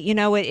 hey,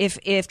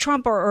 if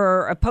Trump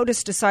or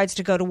POTUS decides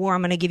to go to war,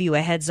 I'm going to give you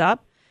a heads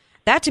up.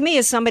 That to me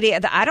is somebody,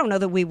 I don't know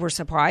that we were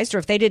surprised, or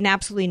if they didn't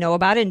absolutely know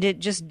about it and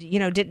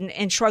didn't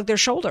and shrug their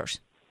shoulders.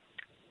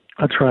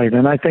 That's right.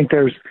 And I think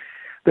there's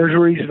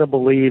reason to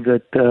believe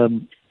that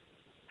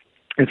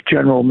if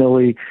General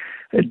Milley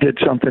did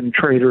something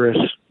traitorous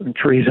and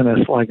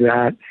treasonous like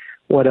that,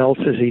 what else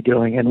is he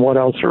doing, and what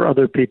else are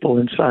other people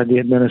inside the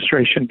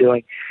administration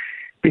doing?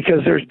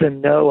 Because there's been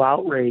no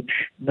outrage,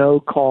 no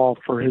call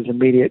for his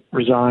immediate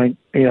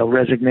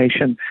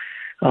resignation,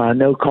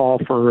 no call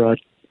for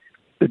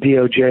the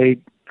DOJ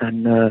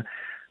and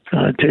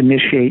to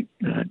initiate,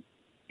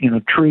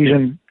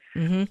 treason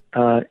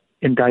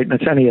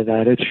indictments, any of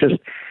that. It's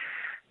just,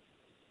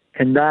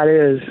 and that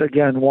is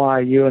again why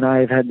you and I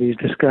have had these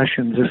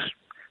discussions.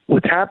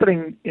 What's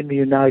happening in the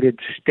United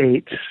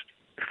States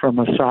from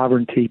a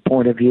sovereignty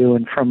point of view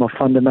and from a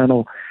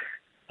fundamental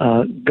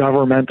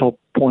governmental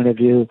point of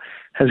view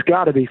has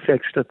got to be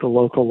fixed at the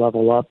local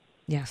level up.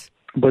 Yes.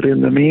 But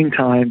in the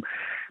meantime,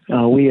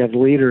 we have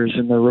leaders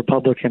in the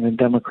Republican and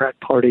Democrat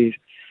parties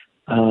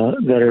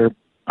that are,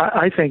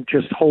 I think,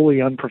 just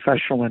wholly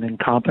unprofessional and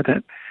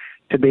incompetent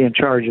to be in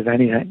charge of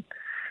anything.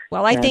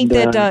 Well, I think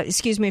that,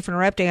 excuse me for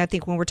interrupting, I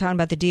think when we're talking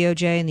about the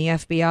DOJ and the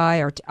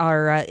FBI,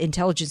 our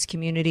intelligence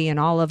community and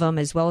all of them,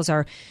 as well as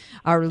our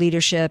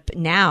leadership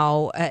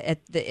now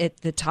at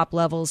the top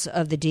levels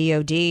of the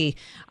DOD,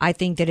 I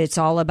think that it's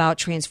all about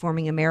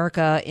transforming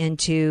America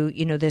into,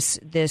 this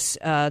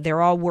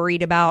they're all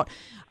worried about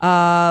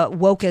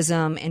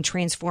wokeism and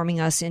transforming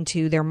us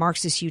into their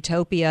Marxist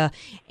utopia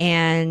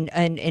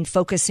and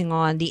focusing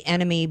on the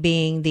enemy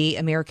being the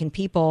American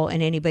people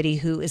and anybody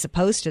who is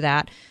opposed to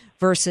that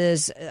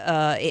versus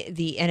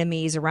the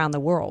enemies around the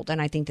world. And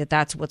I think that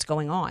that's what's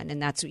going on.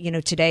 And that's,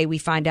 today we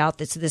find out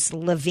that this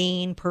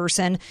Levine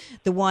person,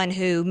 the one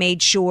who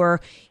made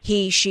sure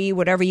she,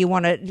 whatever you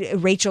want to,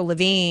 Rachel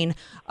Levine,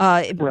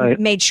 right,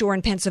 made sure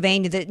in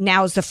Pennsylvania that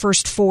now is the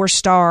first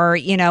 4-star,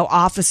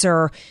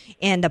 officer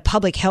in the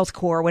public health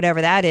corps,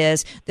 whatever that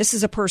is. This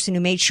is a person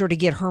who made sure to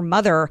get her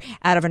mother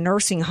out of a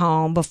nursing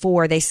home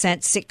before they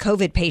sent sick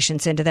COVID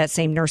patients into that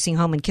same nursing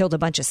home and killed a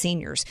bunch of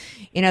seniors.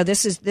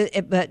 This is,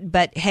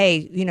 but hey,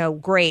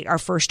 great, our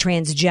first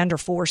transgender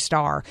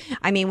 4-star.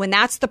 I mean, when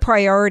that's the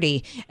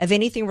priority of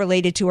anything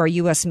related to our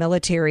U.S.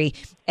 military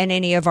and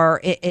any of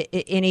our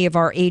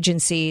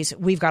agencies,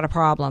 we've got a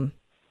problem.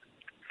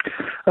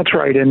 That's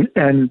right.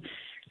 And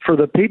for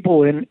the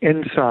people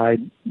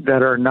inside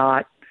that are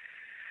not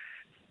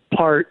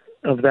part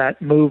of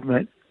that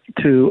movement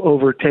to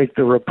overtake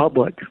the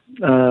republic,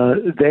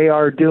 they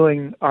are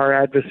doing our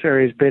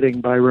adversaries'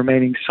 bidding by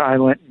remaining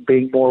silent and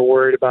being more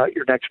worried about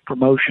your next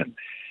promotion.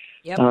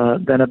 Yep.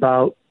 Than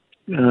about,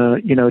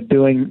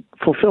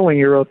 fulfilling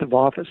your oath of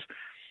office.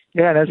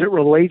 Yeah, and as it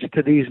relates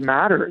to these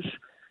matters,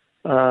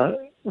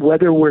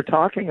 whether we're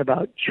talking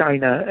about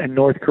China and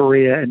North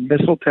Korea and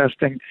missile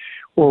testing,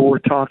 or we're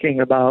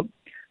talking about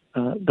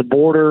the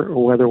border,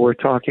 or whether we're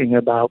talking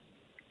about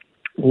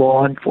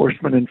law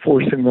enforcement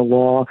enforcing the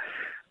law,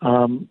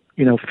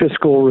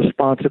 fiscal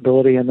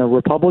responsibility and the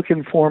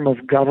Republican form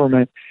of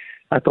government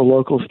at the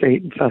local,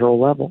 state, and federal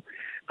level,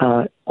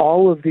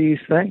 all of these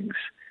things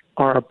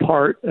are a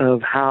part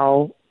of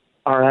how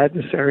our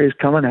adversary is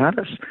coming at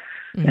us.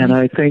 Mm-hmm. And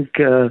I think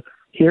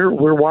here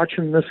we're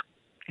watching this,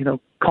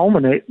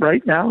 culminate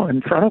right now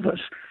in front of us.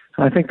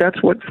 And I think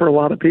that's what for a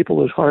lot of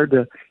people is hard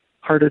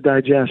to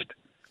digest.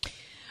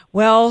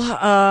 Well,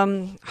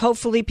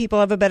 hopefully people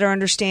have a better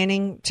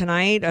understanding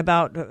tonight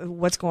about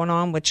what's going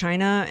on with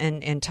China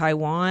and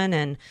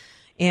Taiwan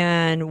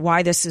and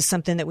why this is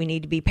something that we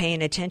need to be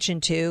paying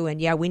attention to. And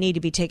yeah, we need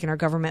to be taking our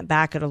government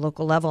back at a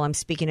local level. I'm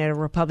speaking at a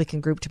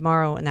Republican group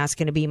tomorrow, and that's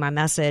going to be my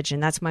message.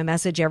 And that's my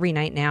message every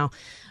night now.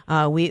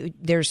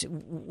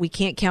 We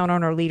can't count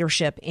on our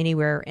leadership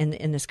anywhere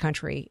in this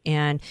country.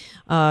 And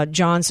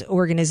John's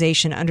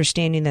organization,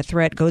 Understanding the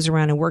Threat, goes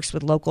around and works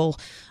with local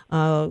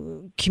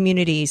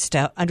communities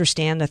to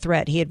understand the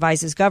threat. He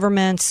advises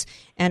governments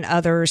and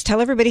others.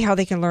 Tell everybody how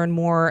they can learn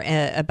more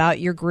about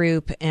your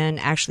group and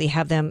actually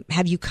have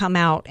you come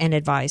out and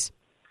advise.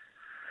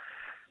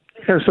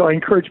 Yeah, so I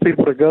encourage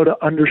people to go to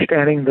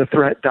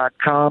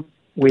understandingthethreat.com.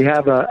 We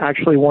have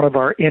actually one of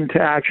our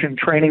Into Action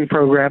training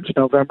programs,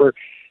 November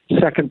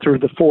 2nd through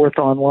the 4th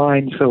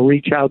online. So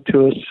reach out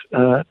to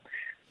us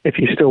if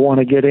you still want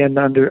to get in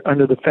under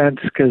the fence,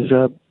 because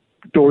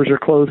doors are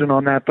closing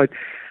on that. But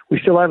we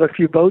still have a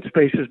few boat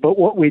spaces. But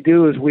what we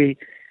do is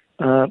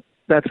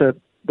that's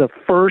the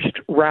first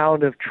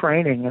round of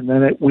training, and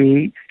then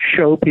we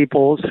show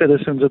people,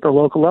 citizens at the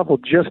local level.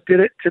 Just did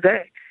it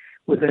today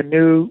with a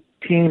new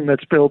team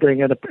that's building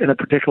in a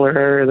particular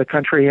area of the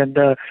country, and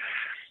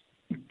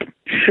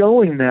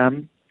showing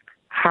them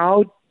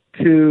how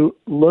to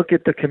look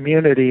at the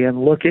community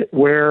and look at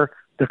where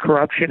the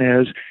corruption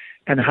is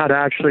and how to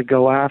actually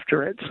go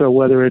after it. So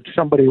whether it's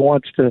somebody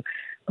wants to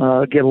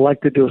get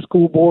elected to a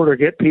school board or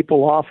get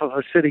people off of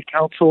a city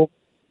council,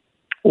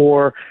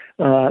 or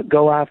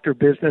go after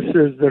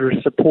businesses that are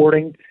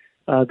supporting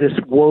this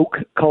woke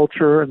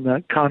culture and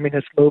the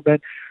communist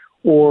movement,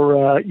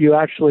 or you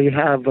actually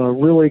have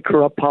really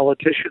corrupt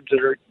politicians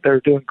that are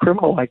doing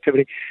criminal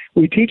activity.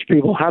 We teach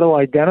people how to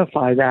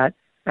identify that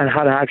and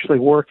how to actually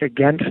work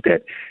against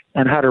it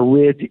and how to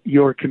rid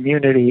your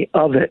community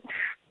of it.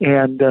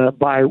 And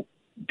by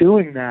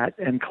doing that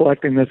and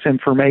collecting this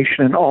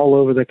information all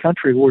over the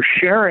country, we're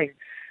sharing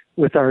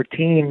with our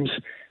teams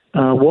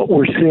what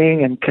we're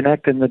seeing and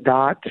connecting the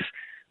dots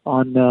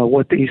on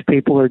what these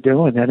people are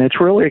doing. And it's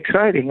really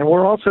exciting. And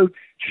we're also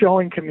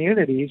showing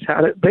communities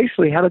how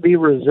to be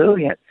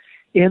resilient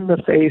in the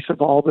face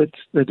of all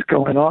that's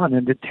going on,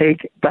 and to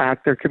take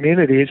back their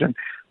communities and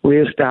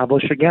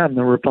reestablish again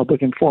the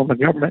Republican form of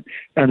government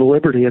and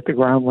liberty at the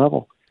ground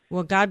level.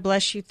 Well, God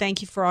bless you.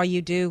 Thank you for all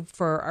you do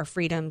for our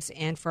freedoms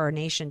and for our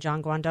nation,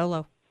 John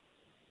Guandolo.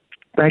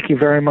 Thank you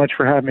very much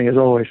for having me, as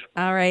always.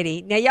 All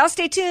righty. Now, y'all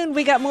stay tuned.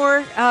 We got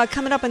more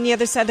coming up on the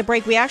other side of the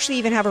break. We actually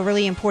even have a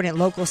really important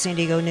local San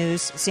Diego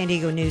news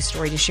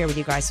story to share with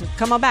you guys. So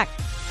come on back.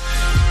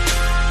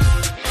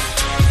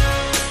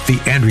 The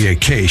Andrea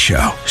Kaye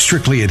Show,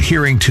 strictly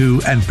adhering to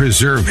and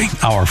preserving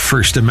our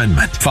First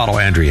Amendment. Follow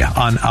Andrea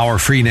on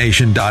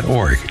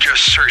OurFreeNation.org.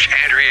 Just search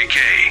Andrea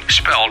Kaye,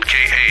 spelled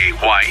Kaye.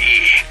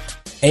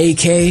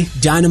 AK,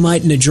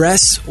 Dynamite and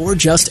Address, or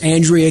just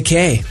Andrea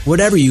Kaye.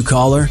 Whatever you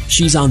call her,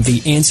 she's on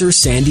The Answer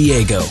San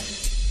Diego.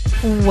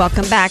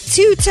 Welcome back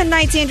to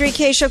tonight's Andrea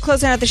Kaye Show.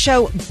 Closing out the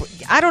show,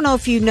 I don't know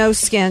if you know,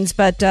 Skins,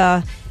 but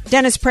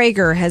Dennis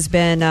Prager has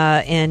been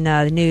in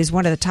the news.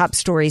 One of the top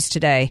stories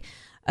today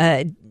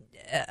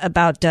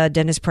about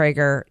Dennis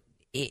Prager.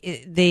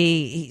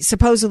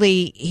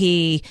 Supposedly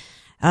he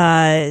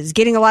is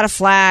getting a lot of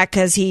flack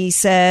because he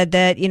said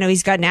that,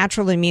 he's got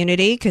natural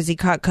immunity because he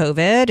caught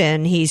COVID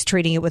and he's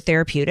treating it with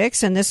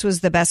therapeutics. And this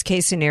was the best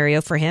case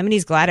scenario for him. And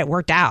he's glad it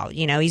worked out.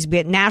 He's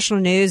been national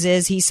news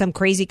is he's some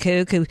crazy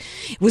kook who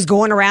was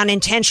going around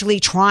intentionally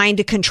trying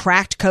to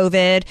contract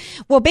COVID.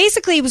 Well,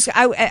 basically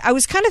I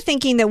was kind of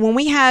thinking that when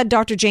we had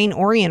Dr. Jane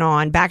Orion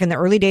on back in the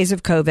early days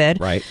of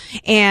COVID, right,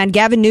 and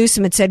Gavin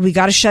Newsom had said, we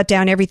got to shut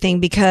down everything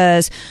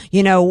because,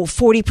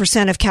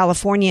 40% of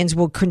Californians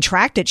will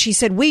contract it. She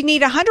said, we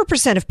need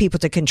 100% of people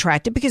to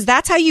contract it because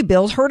that's how you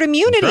build herd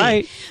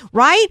immunity.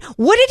 Right?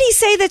 What did he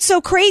say that's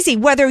so crazy?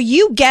 Whether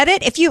you get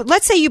it,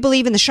 let's say you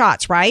believe in the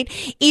shots, right?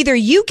 Either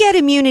you get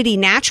immunity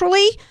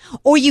naturally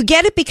or you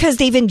get it because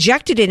they've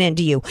injected it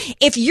into you.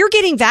 If you're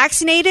getting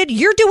vaccinated,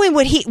 you're doing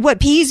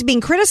what he's being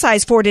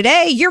criticized for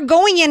today. You're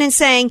going in and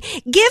saying,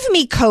 give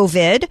me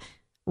COVID.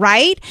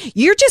 Right?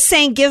 You're just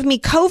saying, give me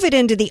COVID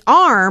into the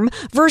arm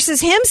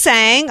versus him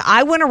saying,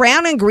 I went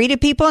around and greeted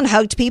people and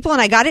hugged people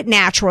and I got it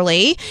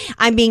naturally.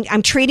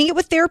 I'm treating it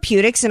with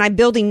therapeutics and I'm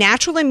building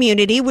natural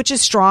immunity, which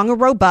is strong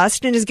and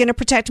robust and is going to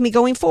protect me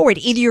going forward.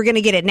 Either you're going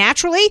to get it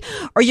naturally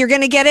or you're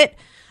going to get it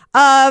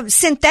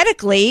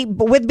synthetically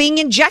with being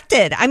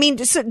injected. I mean,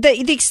 so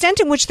the extent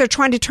in which they're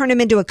trying to turn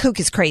him into a kook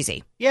is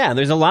crazy. Yeah, and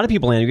there's a lot of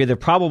people, Andrea, that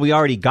probably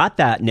already got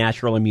that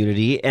natural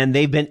immunity and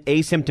they've been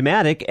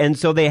asymptomatic, and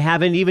so they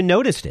haven't even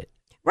noticed it.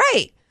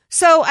 Right.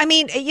 So, I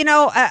mean, and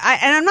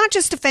I'm not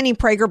just defending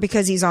Prager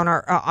because he's on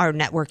our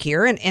network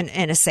here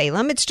in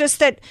Salem. It's just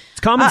that it's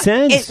common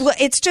sense.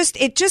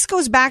 It just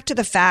goes back to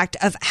the fact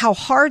of how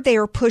hard they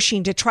are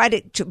pushing to try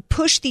to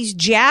push these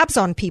jabs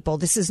on people.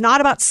 This is not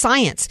about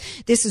science.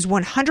 This is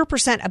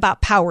 100%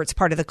 about power. It's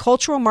part of the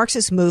cultural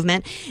Marxist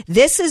movement.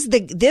 This was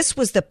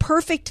the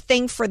perfect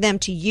thing for them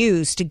to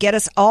use to get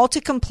us all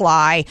to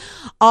comply,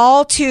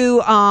 all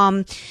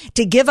to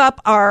give up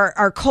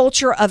our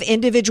culture of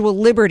individual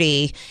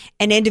liberty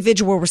and individual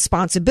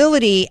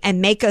responsibility and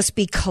make us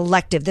be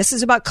collective. This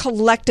is about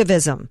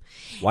collectivism.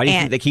 Why do you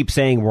think they keep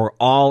saying we're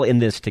all in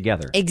this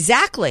together?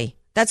 Exactly.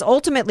 That's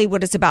ultimately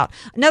what it's about.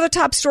 Another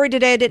top story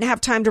today I didn't have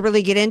time to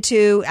really get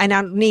into, and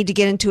I don't need to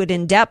get into it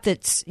in depth.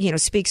 It's,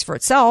 speaks for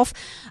itself.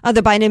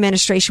 The Biden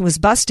administration was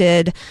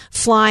busted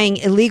flying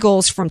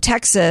illegals from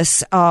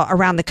Texas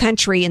around the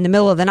country in the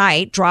middle of the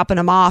night, dropping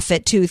them off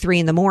at 2,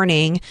 3 in the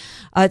morning.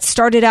 It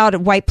started out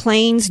at White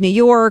Plains, New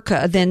York.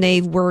 Then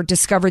they were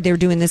discovered they were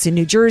doing this in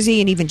New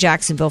Jersey and even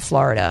Jacksonville,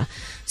 Florida.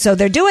 So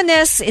they're doing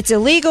this. It's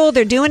illegal.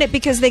 They're doing it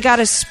because they got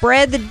to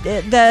spread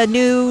the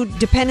new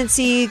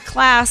dependency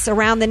class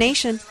around the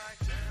nation.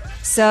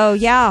 So,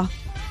 yeah,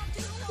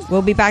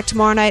 we'll be back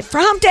tomorrow night for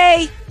Hump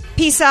Day.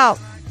 Peace out.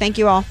 Thank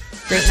you all.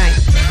 Great night.